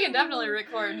 We can definitely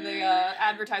record the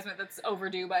advertisement that's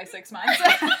overdue by 6 months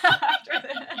after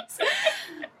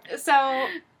this. So,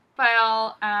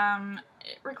 Viall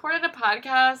recorded a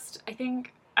podcast.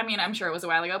 I'm sure it was a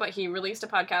while ago, but he released a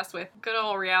podcast with good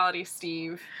old Reality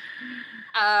Steve.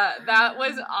 That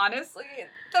was honestly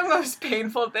the most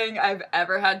painful thing I've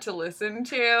ever had to listen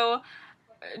to.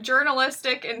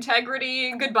 journalistic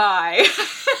integrity, goodbye.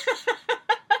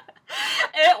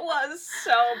 It was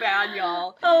so bad,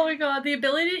 y'all. Oh my god, the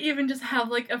ability to even just have,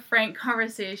 like, a frank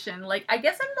conversation. Like, I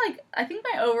guess I think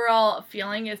my overall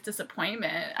feeling is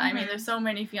disappointment. Mm-hmm. I mean, there's so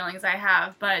many feelings I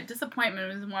have, but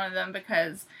disappointment was one of them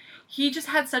because he just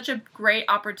had such a great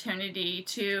opportunity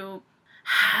to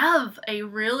have a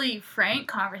really frank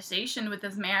conversation with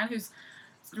this man who's,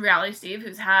 Reality Steve,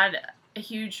 who's had a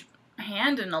huge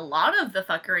hand in a lot of the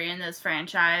fuckery in this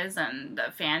franchise and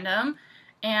the fandom.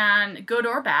 And good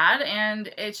or bad,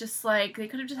 and it's just like, they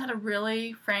could have just had a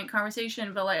really frank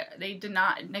conversation, but, like, they did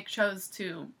not. Nick chose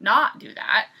to not do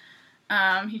that.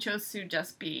 He chose to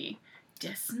just be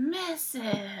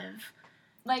dismissive.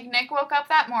 Like, Nick woke up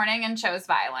that morning and chose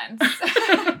violence.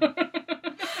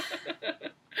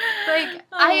 Like,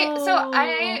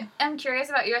 I am curious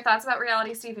about your thoughts about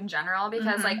Reality Steve in general,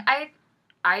 because, like,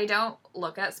 I don't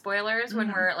look at spoilers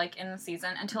when we're, like, in the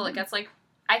season until it gets, like,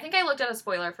 I think I looked at a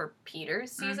spoiler for Peter's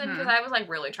season because I was, like,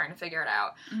 really trying to figure it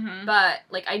out. But,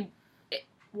 like,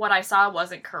 what I saw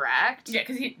wasn't correct. Yeah,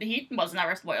 because he was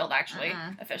never spoiled, actually,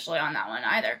 officially on that one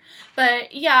either.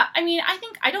 But, yeah, I mean, I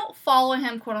think I don't follow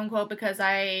him, quote-unquote, because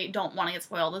I don't want to get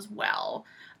spoiled as well.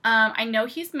 I know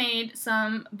he's made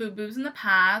some boo-boos in the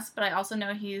past, but I also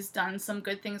know he's done some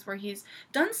good things where he's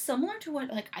done similar to what,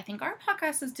 like, I think our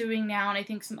podcast is doing now, and I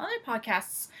think some other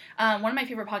podcasts. One of my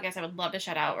favorite podcasts I would love to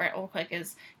shout out real quick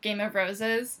is Game of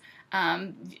Roses.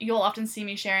 You'll often see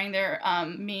me sharing their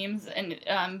memes,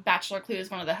 and Bachelor Clue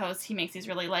is one of the hosts. He makes these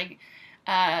really, like,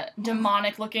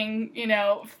 demonic-looking, you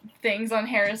know, things on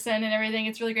Harrison and everything.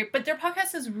 It's really great. But their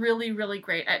podcast is really, really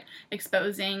great at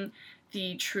exposing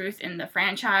the truth in the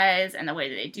franchise and the way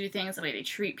that they do things, the way they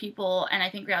treat people. And I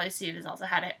think Reality Steve has also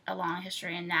had a long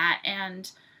history in that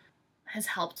and has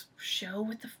helped show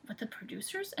what the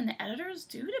producers and the editors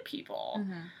do to people.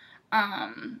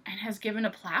 And has given a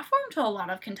platform to a lot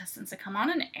of contestants to come on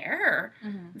and air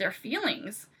their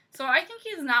feelings. So I think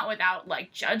he's not without,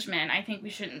 like, judgment. I think we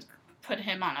shouldn't put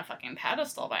him on a fucking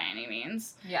pedestal by any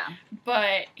means. Yeah.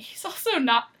 But he's also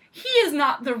not, he is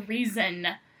not the reason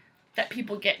that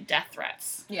people get death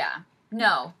threats. Yeah.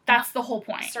 No. That's the whole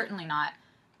point. Certainly not.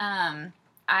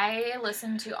 I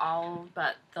listened to all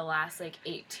but the last, like,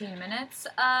 18 minutes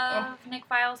of Nick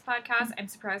Viall's podcast. I'm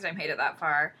surprised I made it that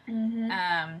far.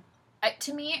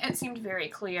 To me, it seemed very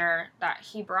clear that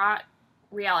he brought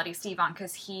Reality Steve on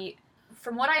because he,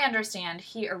 from what I understand,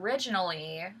 he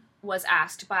originally was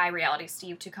asked by Reality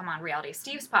Steve to come on Reality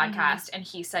Steve's podcast, and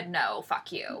he said, no,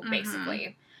 fuck you,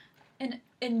 basically.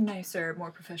 In nicer, more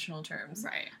professional terms.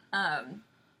 Right.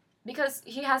 Because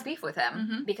he has beef with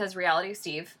him. Because Reality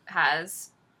Steve has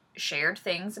shared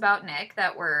things about Nick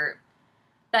that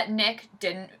Nick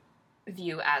didn't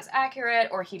view as accurate,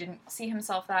 or he didn't see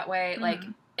himself that way. Like,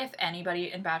 if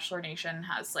anybody in Bachelor Nation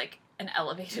has, like, an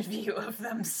elevated view of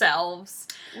themselves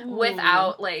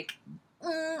without, like,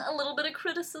 a little bit of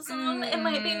criticism, it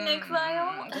might be Nick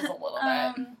Viall. Just a little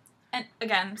bit. And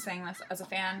again, saying this as a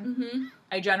fan,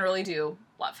 I generally do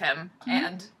love him.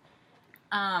 And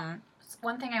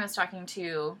one thing I was talking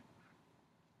to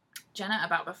Jenna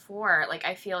about before, like,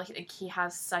 I feel he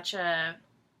has such a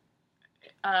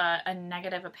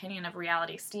negative opinion of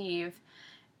Reality Steve.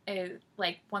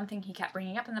 Like, one thing he kept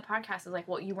bringing up in the podcast is, like,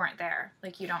 well, you weren't there.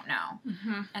 Like, you don't know.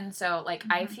 And so, like,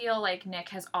 I feel like Nick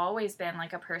has always been,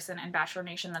 like, a person in Bachelor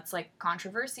Nation that's, like,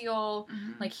 controversial.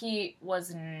 Like, he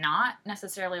was not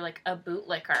necessarily, like, a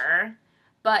bootlicker,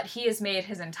 but he has made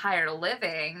his entire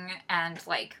living and,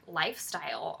 like,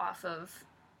 lifestyle off of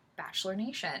Bachelor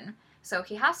Nation. So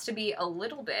he has to be a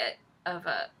little bit of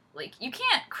a, like, you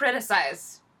can't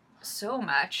criticize so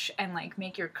much and, like,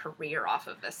 make your career off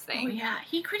of this thing. Oh, yeah.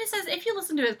 He criticizes, if you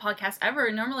listen to his podcast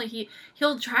ever, normally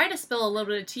he'll try to spill a little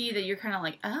bit of tea that you're kind of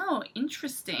like, oh,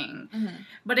 interesting.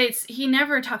 But he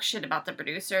never talks shit about the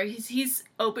producer. He has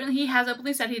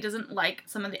openly said he doesn't like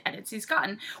some of the edits he's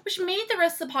gotten, which made the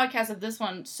rest of the podcast of this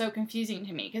one so confusing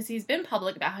to me, because he's been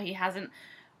public about how he hasn't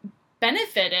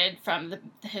benefited from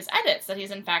his edits, that he's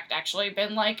in fact actually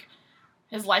been, like,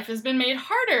 his life has been made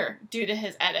harder due to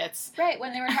his edits. Right,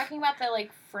 when they were talking about the,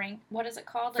 like, what is it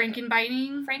called? Like,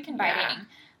 Frankenbiting? Frankenbiting. Yeah.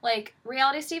 Like,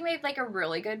 Reality Steve made, like, a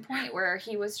really good point where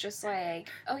he was just like,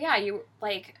 oh, yeah, you,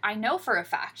 like, I know for a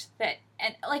fact that,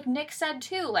 and, like, Nick said,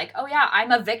 too, like, oh, yeah,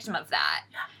 I'm a victim of that.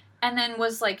 Yeah. And then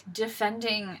was, like,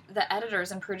 defending the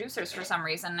editors and producers for some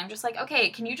reason. And I'm just like, okay,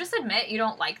 can you just admit you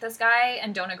don't like this guy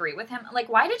and don't agree with him? Like,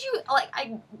 why did you, like,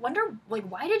 I wonder, like,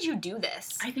 why did you do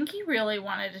this? I think he really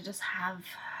wanted to just have...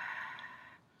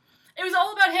 It was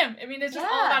all about him. I mean, it's just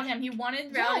all about him. He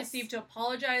wanted Reality Steve to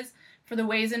apologize for the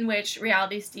ways in which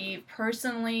Reality Steve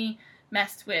personally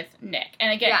messed with Nick.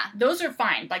 And again, those are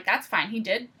fine. Like, that's fine. He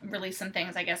did release some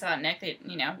things, I guess, about Nick that,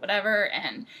 you know, whatever.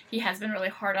 And he has been really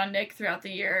hard on Nick throughout the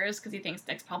years because he thinks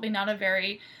Nick's probably not a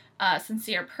very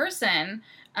sincere person.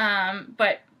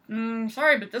 But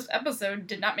sorry, but this episode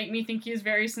did not make me think he was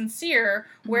very sincere,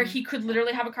 where he could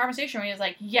literally have a conversation where he was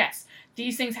like, yes,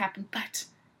 these things happen, but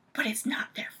it's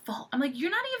not their fault. I'm like,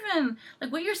 you're not even, like,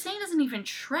 what you're saying doesn't even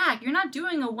track. You're not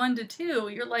doing a 1 to 2.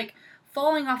 You're, like,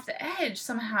 falling off the edge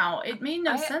somehow. It made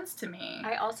no sense to me.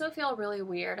 I also feel really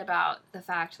weird about the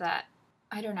fact that,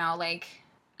 I don't know, like,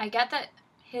 I get that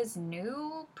his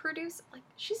new producer, like,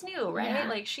 she's new, right? Yeah.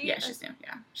 Like, she's new.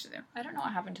 Yeah, she's new. I don't know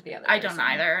what happened to the other I person. don't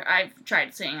either. I've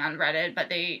tried seeing on Reddit, but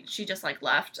she just, like,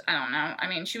 left. I don't know. I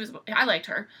mean, I liked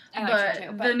her. I liked her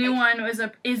too. But the new one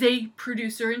is a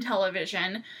producer in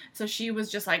television, so she was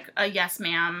just, like, a yes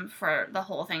ma'am for the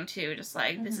whole thing, too. Just,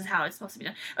 like, this is how it's supposed to be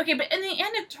done. Okay, but in the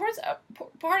end, towards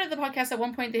part of the podcast, at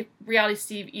one point, Reality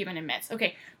Steve even admits,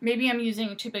 okay, maybe I'm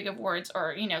using too big of words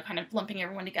or, you know, kind of lumping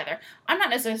everyone together. I'm not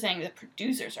necessarily saying the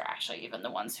producers are actually even the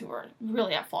ones who are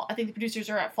really at fault. I think the producers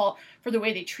are at fault for the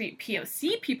way they treat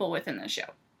POC people within the show.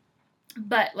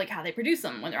 But, like, how they produce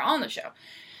them when they're on the show.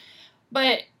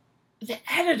 But the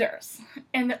editors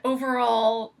and the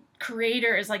overall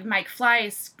creators, like Mike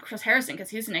Fleiss, Chris Harrison, because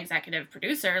he's an executive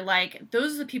producer, like,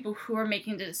 those are the people who are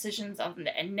making the decisions of the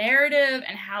narrative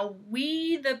and how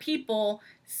we, the people,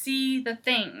 see the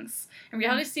things. And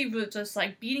Reality Steve was just,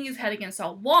 like, beating his head against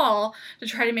a wall to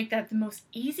try to make that the most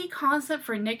easy concept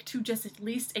for Nick to just at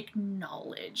least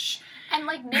acknowledge. And,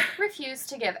 like, Nick refused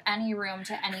to give any room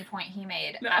to any point he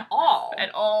made at all.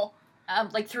 At all.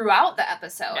 Like, throughout the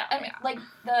episode. No, I mean, like,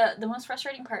 the most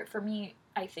frustrating part for me,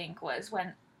 I think, was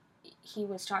when he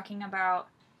was talking about,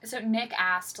 so Nick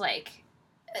asked, like,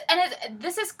 and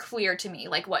this is clear to me,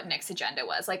 like, what Nick's agenda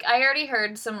was. Like, I already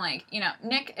heard some, like, you know,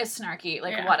 Nick is snarky,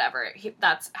 like, whatever.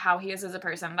 That's how he is as a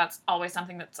person. That's always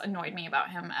something that's annoyed me about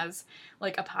him as,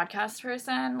 like, a podcast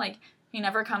person. Like, he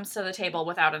never comes to the table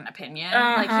without an opinion.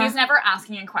 Like, he's never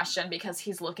asking a question because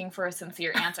he's looking for a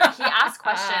sincere answer. He asks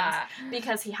questions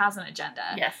because he has an agenda.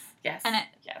 Yes. And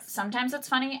sometimes it's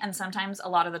funny, and sometimes, a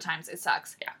lot of the times, it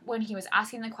sucks. Yeah. When he was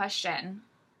asking the question,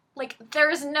 like, there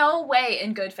is no way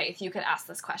in good faith you could ask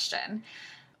this question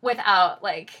without,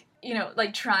 like, you know,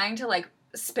 like, trying to, like,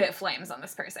 spit flames on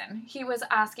this person. He was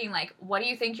asking, like, what do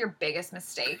you think your biggest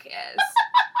mistake is?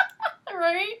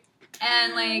 Right?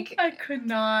 And, like... I could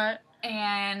not.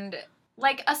 And...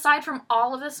 like, aside from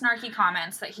all of the snarky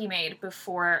comments that he made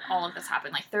before all of this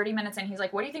happened, like, 30 minutes in, he's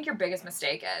like, what do you think your biggest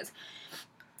mistake is?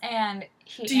 And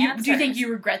he answers... Do you think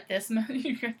you regret this?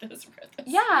 You regret this?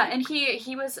 Yeah, and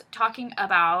he was talking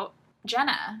about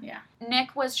Jenna. Yeah.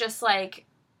 Nick was just like,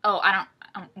 oh, I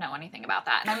don't know anything about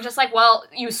that. And I'm just like, well,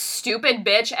 you stupid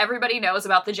bitch, everybody knows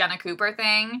about the Jenna Cooper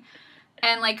thing.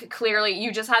 And, like, clearly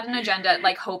you just had an agenda,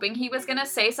 like, hoping he was gonna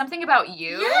say something about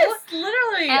you. Yes,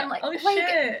 literally. And, like,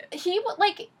 shit. He,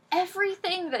 like,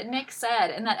 everything that Nick said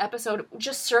in that episode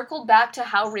just circled back to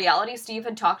how Reality Steve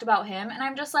had talked about him. And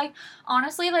I'm just like,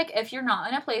 honestly, like, if you're not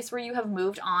in a place where you have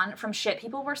moved on from shit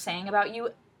people were saying about you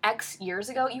X years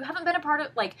ago, you haven't been a part of,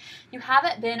 like, you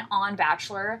haven't been on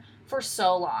Bachelor for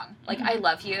so long. Like, I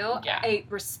love you. Yeah. I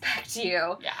respect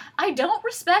you. Yeah. I don't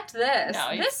respect this.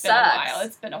 No, this it's been sucks. a while.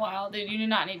 It's been a while. Dude, you do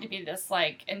not need to be this,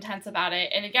 like, intense about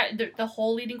it. And again, the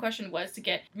whole leading question was to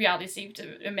get Reality Steve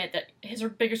to admit that his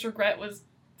biggest regret was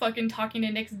fucking talking to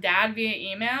Nick's dad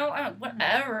via email.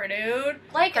 Whatever, dude.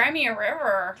 Like, cry me a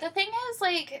river. The thing is,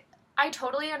 like, I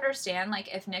totally understand,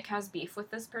 like, if Nick has beef with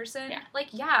this person, Yeah. like,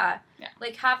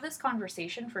 like, have this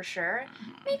conversation for sure.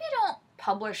 Maybe don't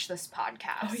publish this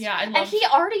podcast. Oh, yeah, And he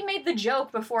already made the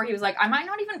joke before. He was like, I might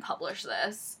not even publish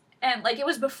this. And, like, it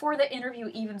was before the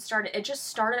interview even started. It just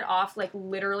started off, like,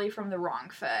 literally from the wrong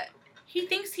foot. He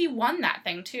thinks he won that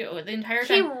thing, too, the entire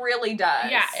time. He really does.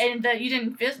 Yeah, and you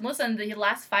didn't listen, the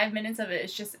last 5 minutes of it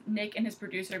is just Nick and his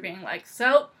producer being like,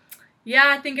 so...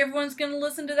 yeah, I think everyone's gonna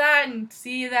listen to that and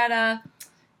see that,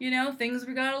 you know, things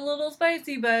got a little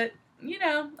spicy, but, you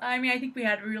know, I mean, I think we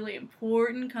had a really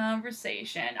important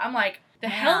conversation. I'm like, the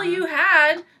hell you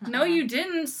had? No, you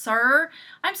didn't, sir.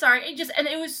 I'm sorry. And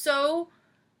it was so,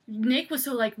 Nick was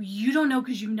so like, you don't know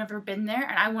because you've never been there.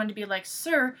 And I wanted to be like,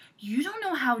 sir, you don't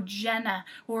know how Jenna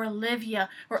or Olivia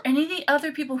or any of the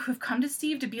other people who've come to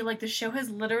Steve to be like, the show has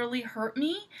literally hurt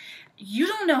me. You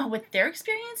don't know what their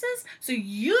experience is, so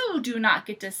you do not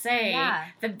get to say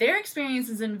that their experience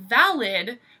is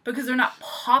invalid because they're not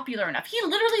popular enough. He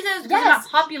literally says they're not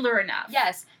popular enough.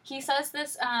 Yes. He says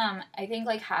this, I think,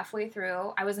 like, halfway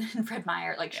through. I was in Fred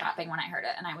Meyer, like, shopping when I heard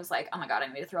it, and I was like, oh my god,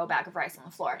 I need to throw a bag of rice on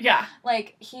the floor. Yeah.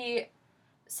 Like, he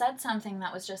said something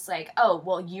that was just like, oh,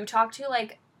 well, you talked to,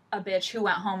 like, a bitch who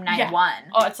went home night one.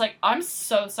 Oh, it's like, I'm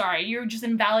so sorry. You're just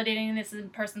invalidating this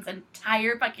person's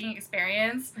entire fucking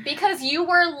experience. Because you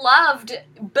were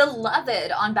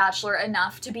beloved on Bachelor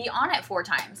enough to be on it 4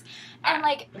 times. And,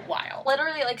 like, wild.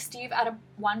 Literally, like, Steve at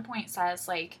one point says,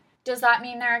 like, does that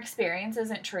mean their experience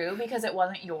isn't true because it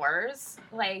wasn't yours?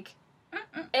 Like,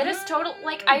 it is total,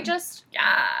 like, I just...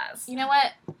 Yes. You know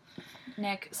what,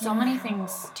 Nick? So many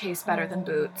things taste better than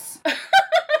boots.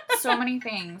 So many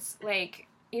things. Like...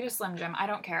 Eat a Slim Jim. I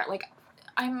don't care. Like,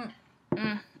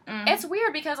 It's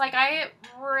weird because, like, I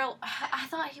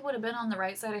thought he would have been on the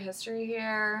right side of history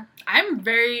here. I'm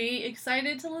very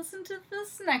excited to listen to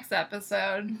this next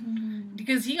episode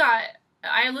because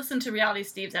I listened to Reality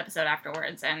Steve's episode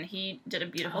afterwards, and he did a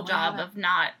beautiful job of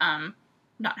not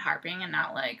harping and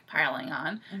not, like, piling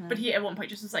on. But he, at one point,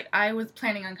 just was like, I was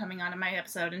planning on coming on in my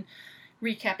episode and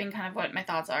recapping kind of what my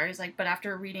thoughts are. He's like, but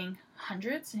after reading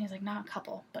hundreds, and he's like, not a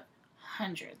couple, but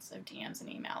hundreds of DMs and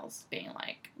emails being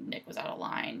like, Nick was out of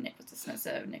line, Nick was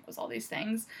dismissive, Nick was all these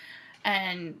things.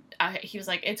 And he was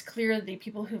like, it's clear the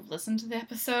people who've listened to the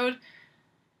episode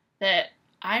that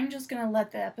I'm just going to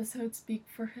let the episode speak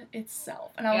for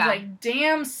itself. And I was like,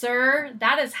 damn, sir,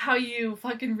 that is how you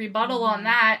fucking rebuttal on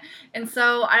that. And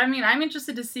so, I mean, I'm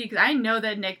interested to see, because I know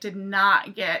that Nick did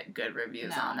not get good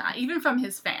reviews on that, even from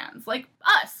his fans. Like,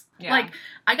 us. Yeah. Like,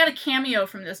 I got a cameo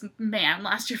from this man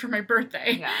last year for my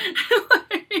birthday. Yeah.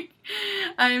 Like,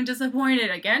 I am disappointed.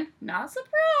 Again, not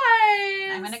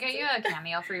surprised. I'm going to get you a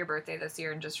cameo for your birthday this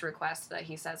year and just request that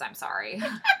he says I'm sorry.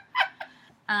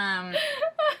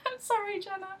 Sorry,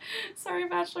 Jenna. Sorry,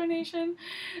 Bachelor Nation.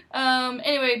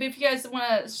 Anyway, but if you guys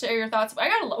want to share your thoughts, we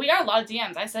got a lot of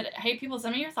DMs. I said, hey, people,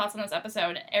 send me your thoughts on this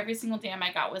episode. Every single DM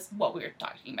I got was what we were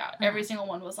talking about. Every single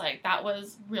one was like, that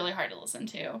was really hard to listen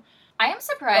to. I am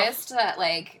surprised that,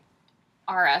 like,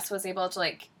 RS was able to,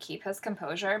 like, keep his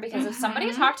composure, because if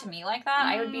somebody talked to me like that,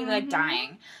 I would be, like,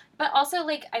 dying. But also,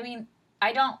 like, I mean,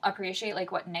 I don't appreciate,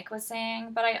 like, what Nick was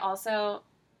saying, but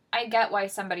I get why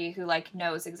somebody who, like,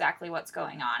 knows exactly what's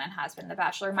going on and has been The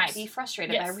Bachelor might be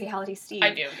frustrated by Reality Steve.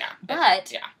 I do, yeah.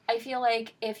 But I feel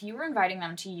like if you were inviting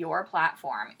them to your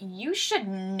platform, you should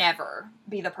never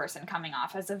be the person coming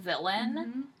off as a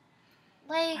villain.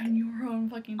 Like, on your own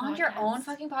fucking podcast. On your own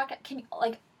fucking podcast. Can you,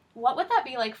 like, what would that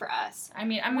be like for us? I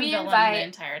mean, I'm a villain the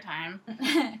entire time.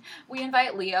 We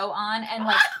invite Leo on, and,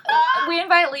 like,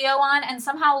 and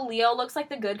somehow Leo looks like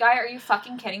the good guy. Are you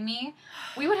fucking kidding me?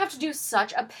 We would have to do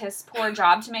such a piss poor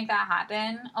job to make that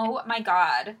happen. Oh my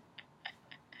god.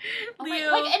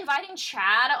 Leo. Like, inviting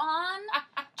Chad on?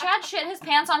 Chad shit his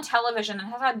pants on television and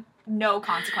has had no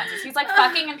consequences. He's, like,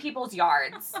 fucking in people's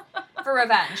yards for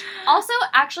revenge. Also,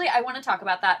 actually, I want to talk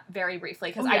about that very briefly,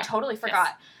 because I totally forgot.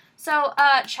 Yes. So,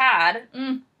 Chad,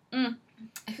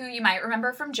 who you might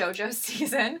remember from JoJo's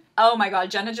season. Oh my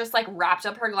god, Jenna just, like, wrapped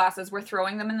up her glasses. We're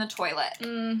throwing them in the toilet.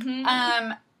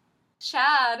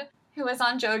 Chad, who was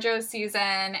on JoJo's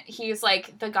season, he's,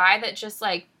 like, the guy that just,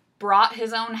 like, brought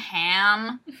his own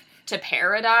ham to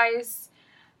Paradise.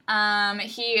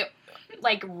 He,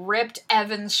 like, ripped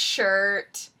Evan's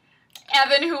shirt.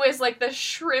 Evan, who is, like, the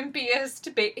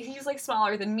shrimpiest he's, like,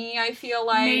 smaller than me, I feel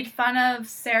like. Made fun of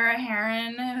Sarah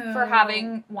Heron. For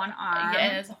having one arm.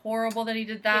 Yeah, it's horrible that he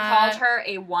did that. He called her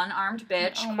a one-armed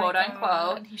bitch, quote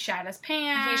unquote. He shat his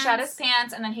pants. He shat his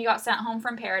pants, and then he got sent home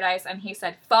from Paradise, and he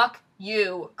said, fuck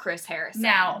you, Chris Harrison.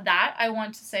 Now, that I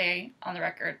want to say on the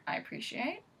record, I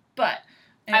appreciate, but...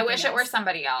 I wish it were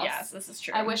somebody else. Yes, this is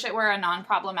true. I wish it were a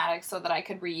non-problematic so that I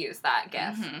could reuse that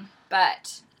gif.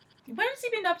 But... What has he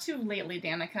been up to lately,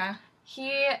 Danica?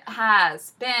 He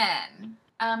has been...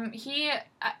 he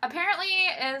apparently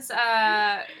is...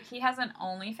 he has an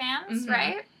OnlyFans,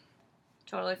 right?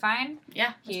 Totally fine.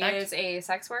 Yeah, respect. He is a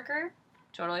sex worker.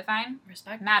 Totally fine.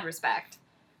 Respect. Mad respect.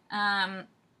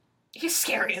 He's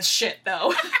scary as shit,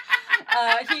 though.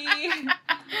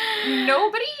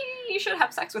 Nobody should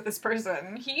have sex with this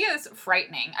person. He is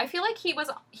frightening. I feel like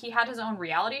he had his own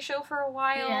reality show for a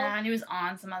while. Yeah, and he was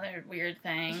on some other weird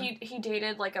thing. He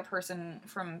dated, like, a person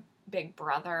from Big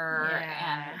Brother,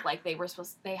 and, like,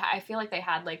 I feel like they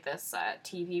had, like, this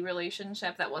TV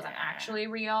relationship that wasn't actually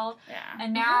real. Yeah.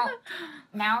 And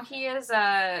now he is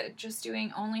just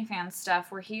doing OnlyFans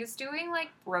stuff where he's doing, like,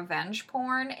 revenge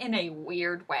porn in a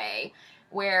weird way,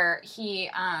 where he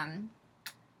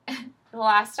the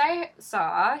last I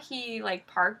saw, he, like,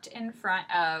 parked in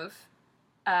front of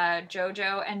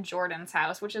JoJo and Jordan's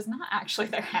house, which is not actually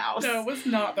their house. No, it was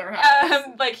not their house.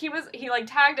 Like, he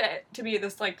tagged it to be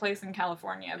this, like, place in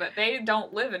California, but they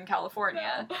don't live in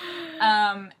California.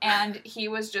 No. And he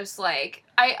was just, like,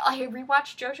 I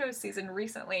rewatched JoJo's season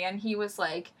recently, and he was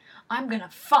like, I'm gonna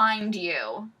find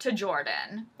you to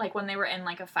Jordan, like, when they were in,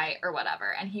 like, a fight or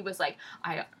whatever, and he was like,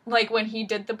 when he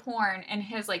did the porn, in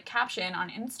his, like, caption on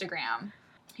Instagram,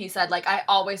 he said, like, I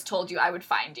always told you I would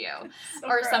find you. So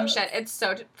or gross. Some shit. It's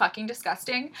so fucking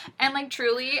disgusting. And, like,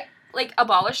 truly, like,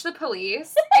 abolish the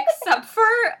police. Except for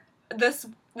this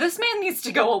man needs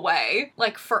to go away.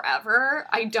 Like, forever.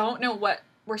 I don't know what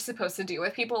we're supposed to do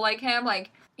with people like him.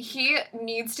 Like, he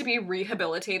needs to be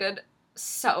rehabilitated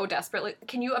so desperately.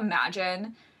 Can you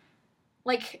imagine?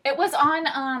 Like, it was on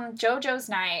JoJo's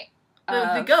night.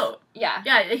 The goat. Yeah.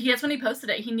 Yeah, that's when he posted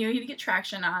it. He knew he'd get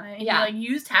traction on it. Yeah. He, like,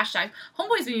 used hashtags.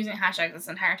 Homeboy's been using hashtags this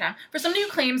entire time. For somebody who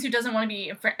claims who doesn't want to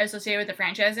be associated with the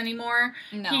franchise anymore,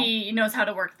 no. He knows how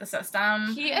to work the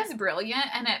system. He is brilliant,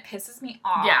 and it pisses me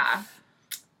off. Yeah.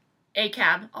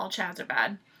 ACAB. All Chads are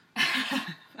bad.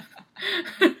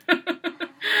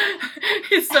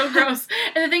 It's so gross.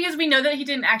 And the thing is, we know that he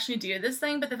didn't actually do this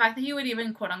thing, but the fact that he would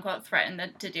even quote-unquote threaten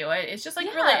to do it, it's just,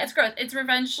 like, really, it's gross. It's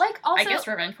revenge. Like, also, I guess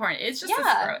revenge porn. It's just,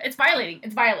 it's violating.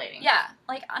 It's violating. Yeah.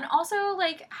 Like, and also,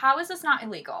 like, how is this not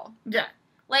illegal? Yeah.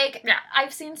 Like,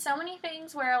 I've seen so many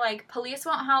things where, like, police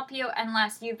won't help you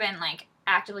unless you've been, like,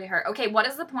 actively hurt. Okay, what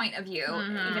is the point of you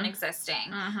even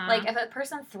existing? Mm-hmm. Like, if a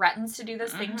person threatens to do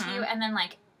this thing to you and then,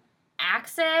 like,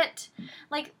 acts it,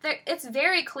 like, it's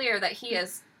very clear that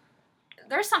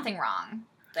there's something wrong.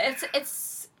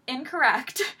 It's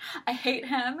incorrect. I hate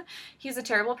him. He's a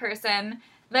terrible person.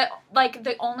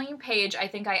 The only page I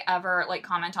think I ever, like,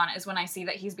 comment on is when I see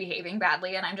that he's behaving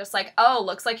badly, and I'm just like, oh,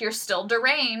 looks like you're still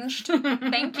deranged.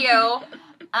 Thank you.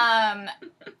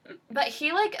 But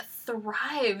he, like,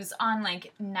 thrives on,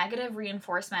 like, negative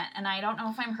reinforcement, and I don't know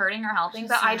if I'm hurting or helping,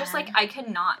 but I just, like, I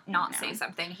cannot not say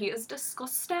something. He is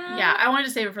disgusting. Yeah, I wanted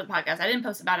to save it for the podcast. I didn't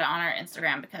post about it on our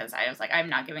Instagram because I was like, I'm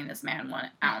not giving this man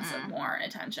 1 ounce of more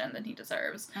attention than he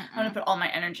deserves. I'm going to put all my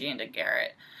energy into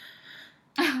Garrett.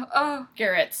 Oh.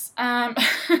 Garrett's. All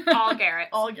Garrett's.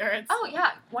 All Garrett's. Oh,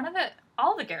 yeah.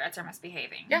 All the Garretts are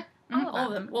misbehaving. Yeah. All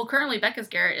of them. Well, currently Becca's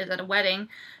Garrett is at a wedding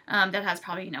that has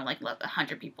probably, like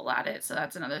 100 people at it, so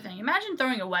that's another thing. Imagine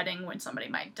throwing a wedding when somebody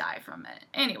might die from it.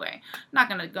 Anyway, not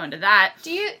going to go into that.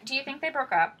 Do you think they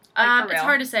broke up? Like, for real? It's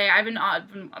hard to say. I've been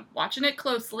watching it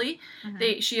closely.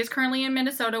 Mm-hmm. She is currently in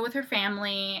Minnesota with her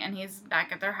family, and he's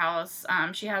back at their house.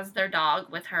 She has their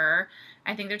dog with her.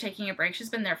 I think they're taking a break.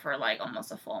 She's been there for, like,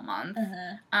 almost a full month.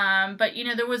 Mm-hmm. But,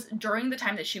 there was, during the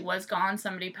time that she was gone,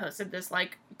 somebody posted this,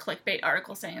 like, clickbait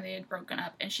article saying they had broken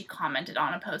up, and she commented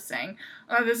on a post saying,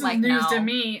 oh, this is like, news to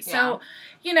me. Yeah. So,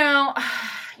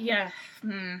 yeah.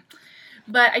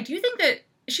 But I do think that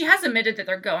she has admitted that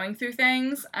they're going through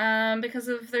things because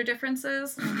of their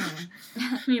differences.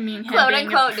 Mm-hmm. You mean him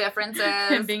quote-unquote differences.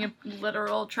 Him being a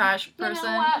literal trash person.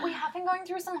 You know what? We have been going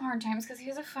through some hard times because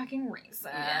he's a fucking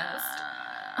racist. Yeah.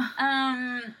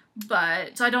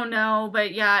 But, so I don't know,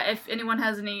 but yeah, if anyone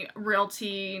has any real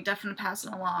tea, definitely pass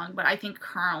it along, but I think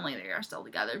currently they are still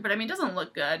together, but I mean, it doesn't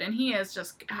look good, and he's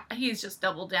just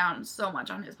doubled down so much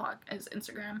on his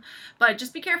Instagram, but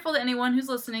just be careful to anyone who's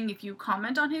listening. If you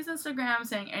comment on his Instagram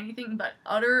saying anything but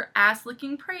utter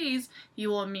ass-licking praise, he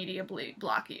will immediately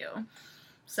block you.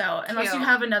 So, unless you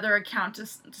have another account to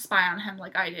spy on him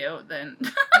like I do, then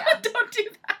don't do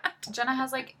that. Jenna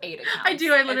has, like, 8 accounts. I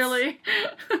do, I literally...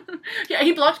 Yeah,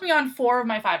 he blocked me on 4 of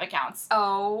my 5 accounts.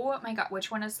 Oh, my God. Which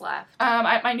one is left?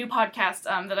 My new podcast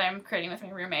that I'm creating with my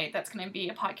roommate, that's going to be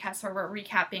a podcast where we're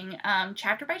recapping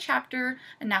chapter-by-chapter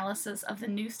analysis of the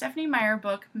new Stephenie Meyer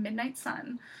book, Midnight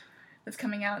Sun. That's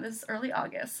coming out this early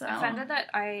August. So. Offended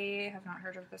that I have not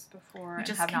heard of this before and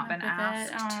have not been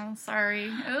asked. Oh,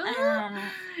 sorry.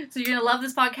 So you're going to love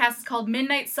this podcast. It's called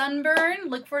Midnight Sunburn.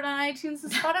 Look for it on iTunes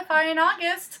and Spotify in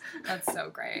August. That's so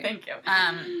great. Thank you.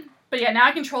 But yeah, now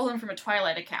I control him from a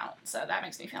Twilight account, so that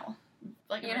makes me feel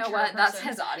like a mature person. That's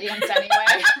his audience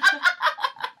anyway.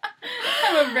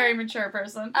 I'm a very mature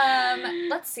person.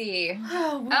 Let's see.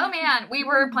 Oh, man. We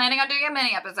were planning on doing a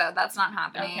mini episode. That's not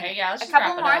happening. Okay, yeah, let's just wrap it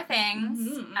up. A couple more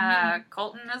things. Mm-hmm.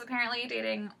 Colton is apparently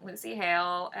dating Lucy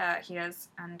Hale. He is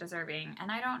undeserving,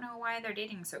 and I don't know why they're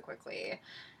dating so quickly.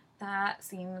 That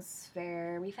seems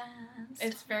very fast.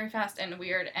 It's very fast and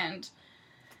weird, and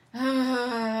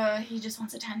he just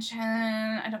wants attention.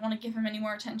 I don't want to give him any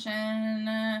more attention.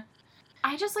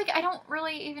 I just, like, I don't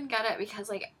really even get it because,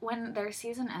 like, when their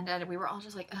season ended, we were all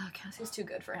just like, oh, Cassie's too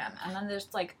good for him. And then there's,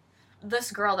 like,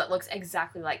 this girl that looks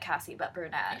exactly like Cassie but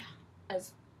brunette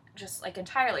is just, like,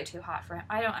 entirely too hot for him.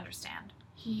 I don't understand.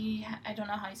 I don't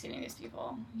know how he's getting these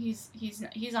people. He's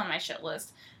on my shit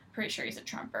list. Pretty sure he's a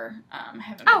Trumper.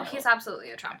 He's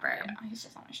absolutely a Trumper. Yeah, he's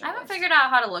just on my shit list. I haven't figured out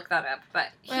how to look that up, but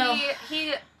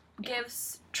he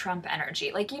gives Trump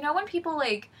energy. Like, you know when people,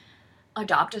 like,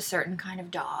 adopt a certain kind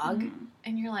of dog,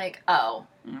 and you're like, oh,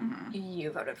 you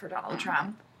voted for Donald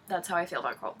Trump. That's how I feel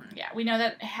about Colton. Yeah, we know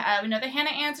that Hannah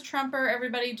Ann's a Trumper.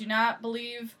 Everybody do not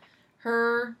believe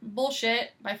her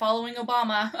bullshit by following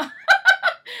Obama.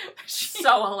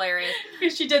 So hilarious.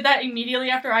 Because she did that immediately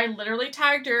after I literally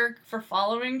tagged her for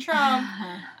following Trump.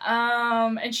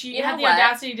 And she had the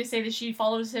audacity to say that she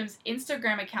follows his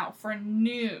Instagram account for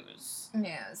news.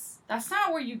 That's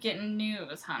not where you get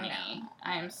news, honey. No.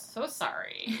 I am so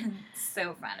sorry.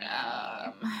 So funny.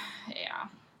 Yeah.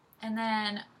 And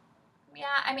then,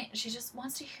 I mean, she just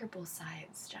wants to hear both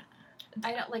sides, Jenna.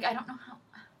 I don't know how.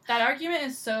 That argument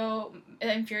is so, it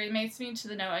infuriates me to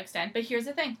the no extent. But here's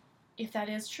the thing. If that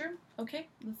is true, okay,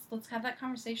 let's have that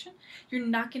conversation. You're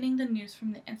not getting the news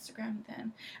from the Instagram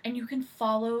then. And you can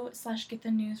follow/get the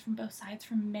news from both sides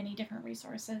from many different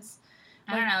resources.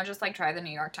 I don't know, just, like, try the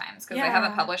New York Times, because they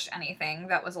haven't published anything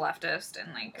that was leftist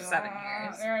in, like, 7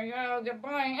 years. There you go, good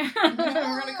point.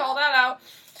 We're going to call that out.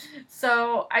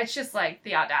 So, it's just, like,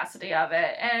 the audacity of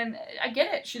it. And I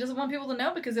get it. She doesn't want people to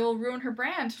know because it will ruin her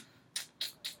brand.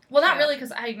 Well, not really,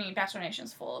 because, I mean, Bachelor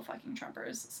Nation's full of fucking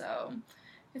Trumpers, so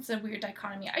it's a weird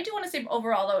dichotomy. I do want to say,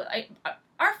 overall, though,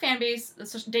 our fan base, the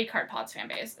Descartes Pod's fan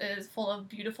base, is full of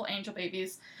beautiful angel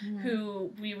babies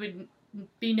who we would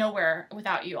be nowhere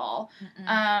without you all.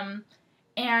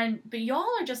 But y'all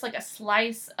are just like a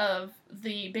slice of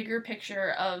the bigger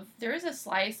picture of, there is a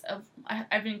slice of,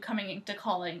 I've been coming to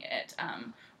calling it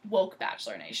woke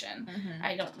Bachelor Nation.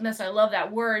 I don't necessarily love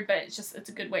that word, but it's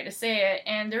a good way to say it.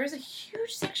 And there is a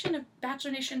huge section of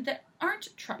Bachelor Nation that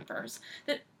aren't Trumpers,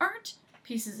 that aren't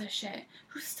pieces of shit,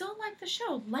 who still like the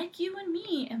show, like you and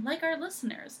me, and like our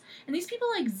listeners. And these people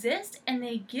exist, and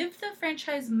they give the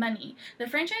franchise money. The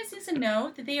franchise needs to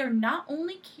know that they are not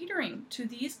only catering to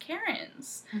these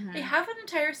Karens. They have an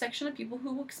entire section of people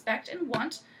who expect and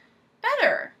want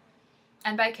better.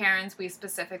 And by Karens, we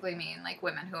specifically mean, like,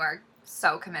 women who are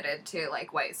so committed to,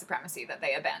 like, white supremacy that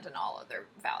they abandon all of their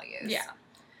values. Yeah.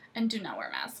 And do not wear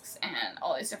masks and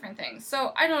all these different things.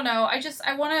 So, I don't know.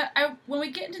 When we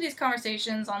get into these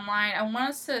conversations online, I want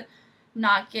us to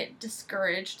not get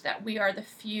discouraged that we are the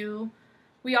few.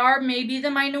 We are maybe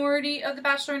the minority of the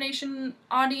Bachelor Nation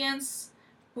audience.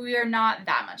 But we are not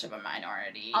that much of a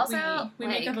minority. Also, we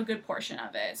make up a good portion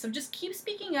of it. So just keep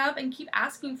speaking up and keep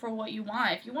asking for what you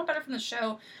want. If you want better from the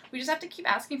show, we just have to keep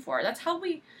asking for it. That's how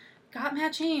we got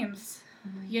Matt James.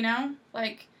 You know?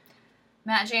 Like,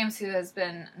 Matt James, who has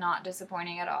been not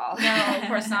disappointing at all. No, of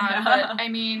course not. No. But, I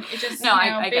mean, it just,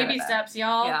 baby steps,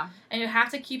 y'all. Yeah. And you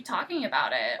have to keep talking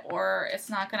about it, or it's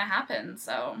not going to happen.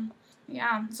 So,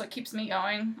 yeah. So it keeps me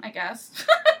going, I guess.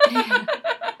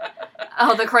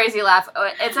 Oh, the crazy laugh.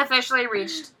 It's officially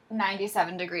reached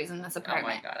 97 degrees in this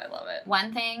apartment. Oh, my God. I love it.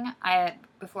 One thing,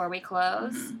 before we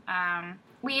close,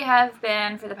 we have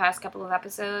been, for the past couple of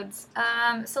episodes,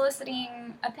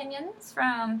 soliciting opinions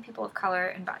from people of color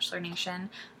in Bachelor Nation.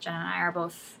 Jen and I are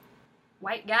both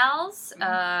white gals.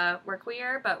 We're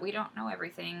queer, but we don't know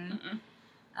everything.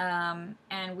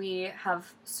 And we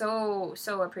have so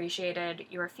appreciated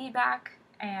your feedback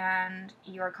and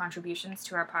your contributions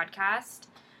to our podcast.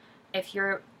 If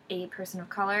you're a person of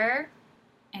color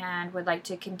and would like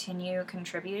to continue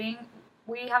contributing,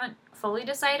 we haven't fully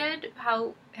decided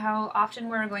how often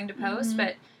we're going to post,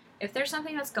 but if there's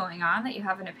something that's going on that you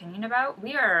have an opinion about,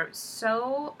 we are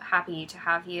so happy to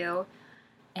have you,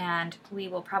 and we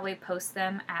will probably post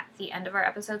them at the end of our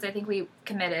episodes. I think we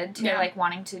committed to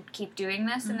wanting to keep doing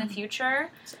this in the future.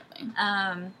 Exactly.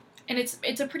 And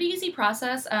it's a pretty easy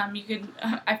process. You could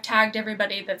I've tagged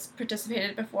everybody that's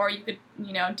participated before. You could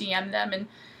DM them, and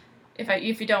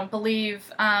if you don't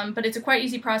believe, but it's a quite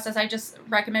easy process. I just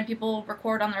recommend people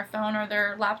record on their phone or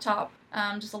their laptop,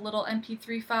 just a little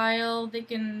MP3 file. They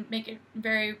can make it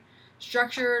very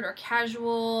structured or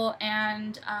casual,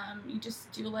 and you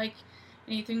just do like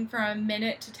anything from a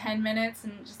minute to 10 minutes,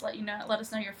 and just let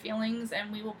us know your feelings,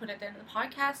 and we will put it at the end of the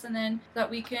podcast, and then that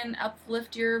we can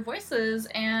uplift your voices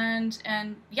and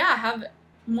have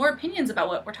more opinions about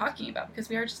what we're talking about, because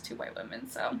we are just two white women.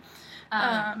 So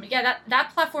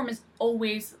that platform is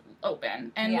always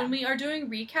open, and when we are doing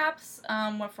recaps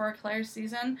for Claire's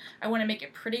season, I want to make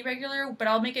it pretty regular, but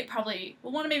I'll make it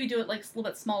we'll want to maybe do it like a little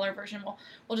bit smaller version.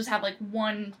 We'll just have like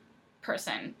one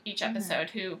person each episode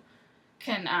who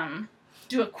can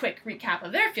do a quick recap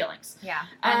of their feelings. Yeah.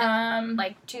 And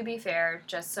like, to be fair,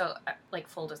 just so like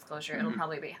full disclosure, it'll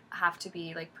probably have to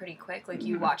be like pretty quick. Like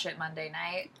you watch it Monday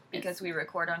night because we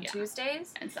record on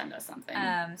Tuesdays. And send us something.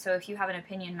 So if you have an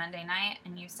opinion Monday night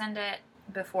and you send it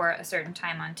before a certain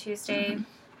time on Tuesday,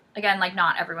 again, like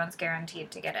not everyone's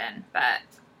guaranteed to get in, but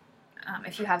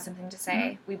if you have something to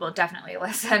say, we will definitely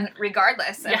listen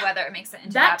regardless of whether it makes it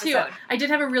into the episode. That too. I did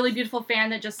have a really beautiful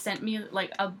fan that just sent me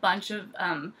like a bunch of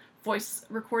voice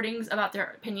recordings about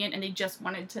their opinion, and they just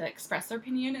wanted to express their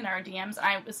opinion in our DMs.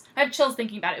 I have chills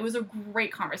thinking about it. It was a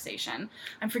great conversation.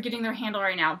 I'm forgetting their handle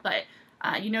right now, but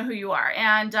you know who you are.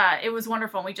 And it was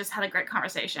wonderful. We just had a great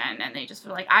conversation, and they just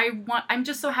were like, I'm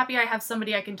just so happy I have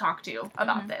somebody I can talk to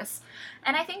about this.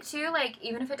 And I think too, like,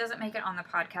 even if it doesn't make it on the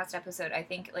podcast episode, I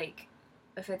think like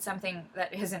if it's something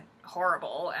that isn't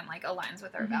horrible and like aligns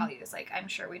with our values, like I'm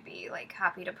sure we'd be like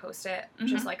happy to post it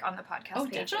just like on the podcast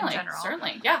page in general.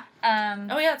 Certainly, yeah.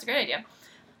 It's a great idea.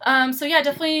 So yeah,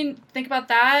 definitely think about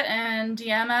that and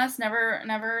DM us.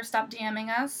 Never stop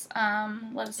DMing us.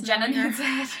 Let us know. Jenna needs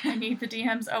it. I need the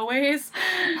DMs always.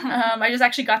 I just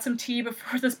actually got some tea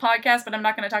before this podcast, but I'm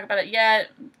not going to talk about it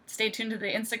yet. Stay tuned to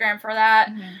the Instagram for that.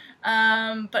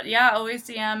 But yeah, always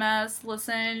DM us,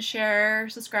 listen, share,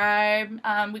 subscribe.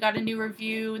 We got a new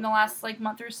review in the last like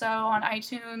month or so on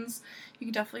iTunes. You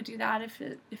can definitely do that if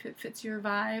it fits your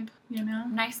vibe, you know?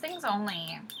 Nice things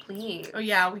only, please. Oh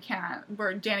yeah, we can't.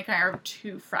 Danica and I are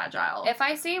too fragile. If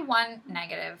I see one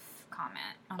negative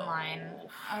comment online,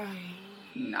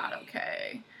 not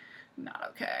okay.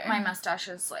 Not okay. My mustache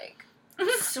is like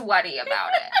sweaty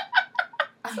about it.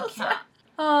 I can't.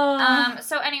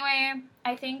 So anyway,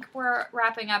 I think we're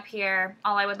wrapping up here.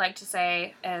 All I would like to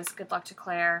say is good luck to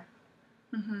Claire.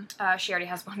 She already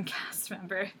has one cast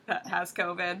member that has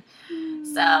COVID.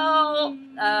 So,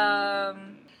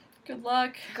 good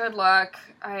luck. Good luck.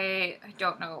 I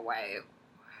don't know why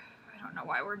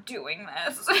we're doing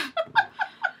this.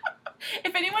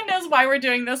 If anyone knows why we're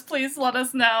doing this, please let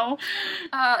us know.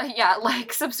 Yeah,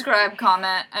 like, subscribe,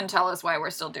 comment, and tell us why we're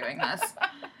still doing this.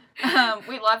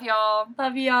 We love y'all.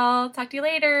 Love y'all. Talk to you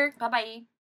later. Bye-bye.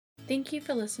 Thank you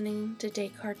for listening to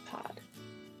Date Card Pod.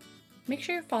 Make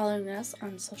sure you're following us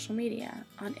on social media.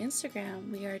 On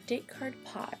Instagram, we are Date Card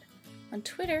Pod. On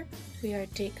Twitter, we are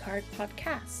Date Card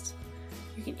Podcast.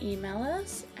 You can email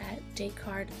us at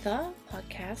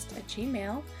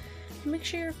datecardthepodcast@gmail.com. And make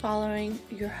sure you're following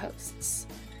your hosts.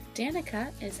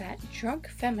 Danica is at Drunk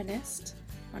Feminist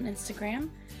on Instagram,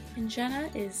 and Jenna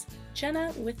is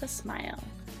Jenna with a Smile.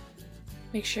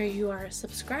 Make sure you are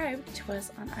subscribed to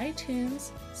us on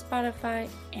iTunes, Spotify,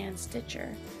 and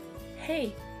Stitcher.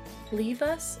 Hey, leave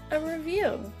us a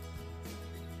review.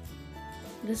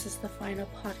 This is the final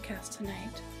podcast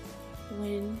tonight.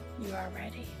 When you are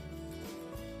ready.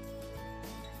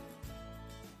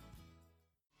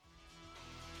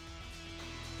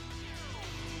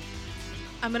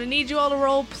 I'm gonna need you all to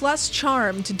roll plus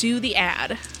charm to do the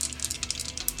ad.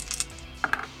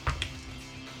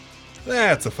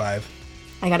 That's a 5.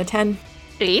 I got a 10.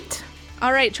 8.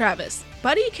 All right, Travis.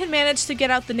 Buddy can manage to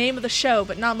get out the name of the show,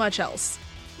 but not much else.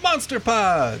 Monster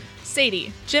Pod!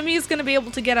 Sadie, Jimmy is going to be able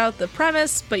to get out the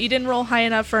premise, but you didn't roll high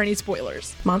enough for any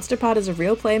spoilers. Monster Pod is a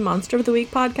real play Monster of the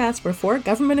Week podcast where 4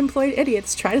 government-employed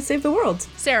idiots try to save the world.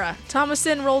 Sarah,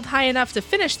 Thomason rolled high enough to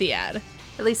finish the ad.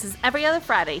 Releases every other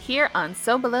Friday here on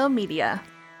So Below Media.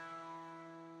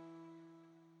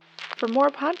 For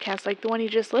more podcasts like the one you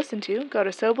just listened to, go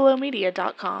to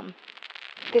SoBelowMedia.com.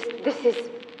 This is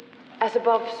As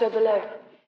Above, So Below.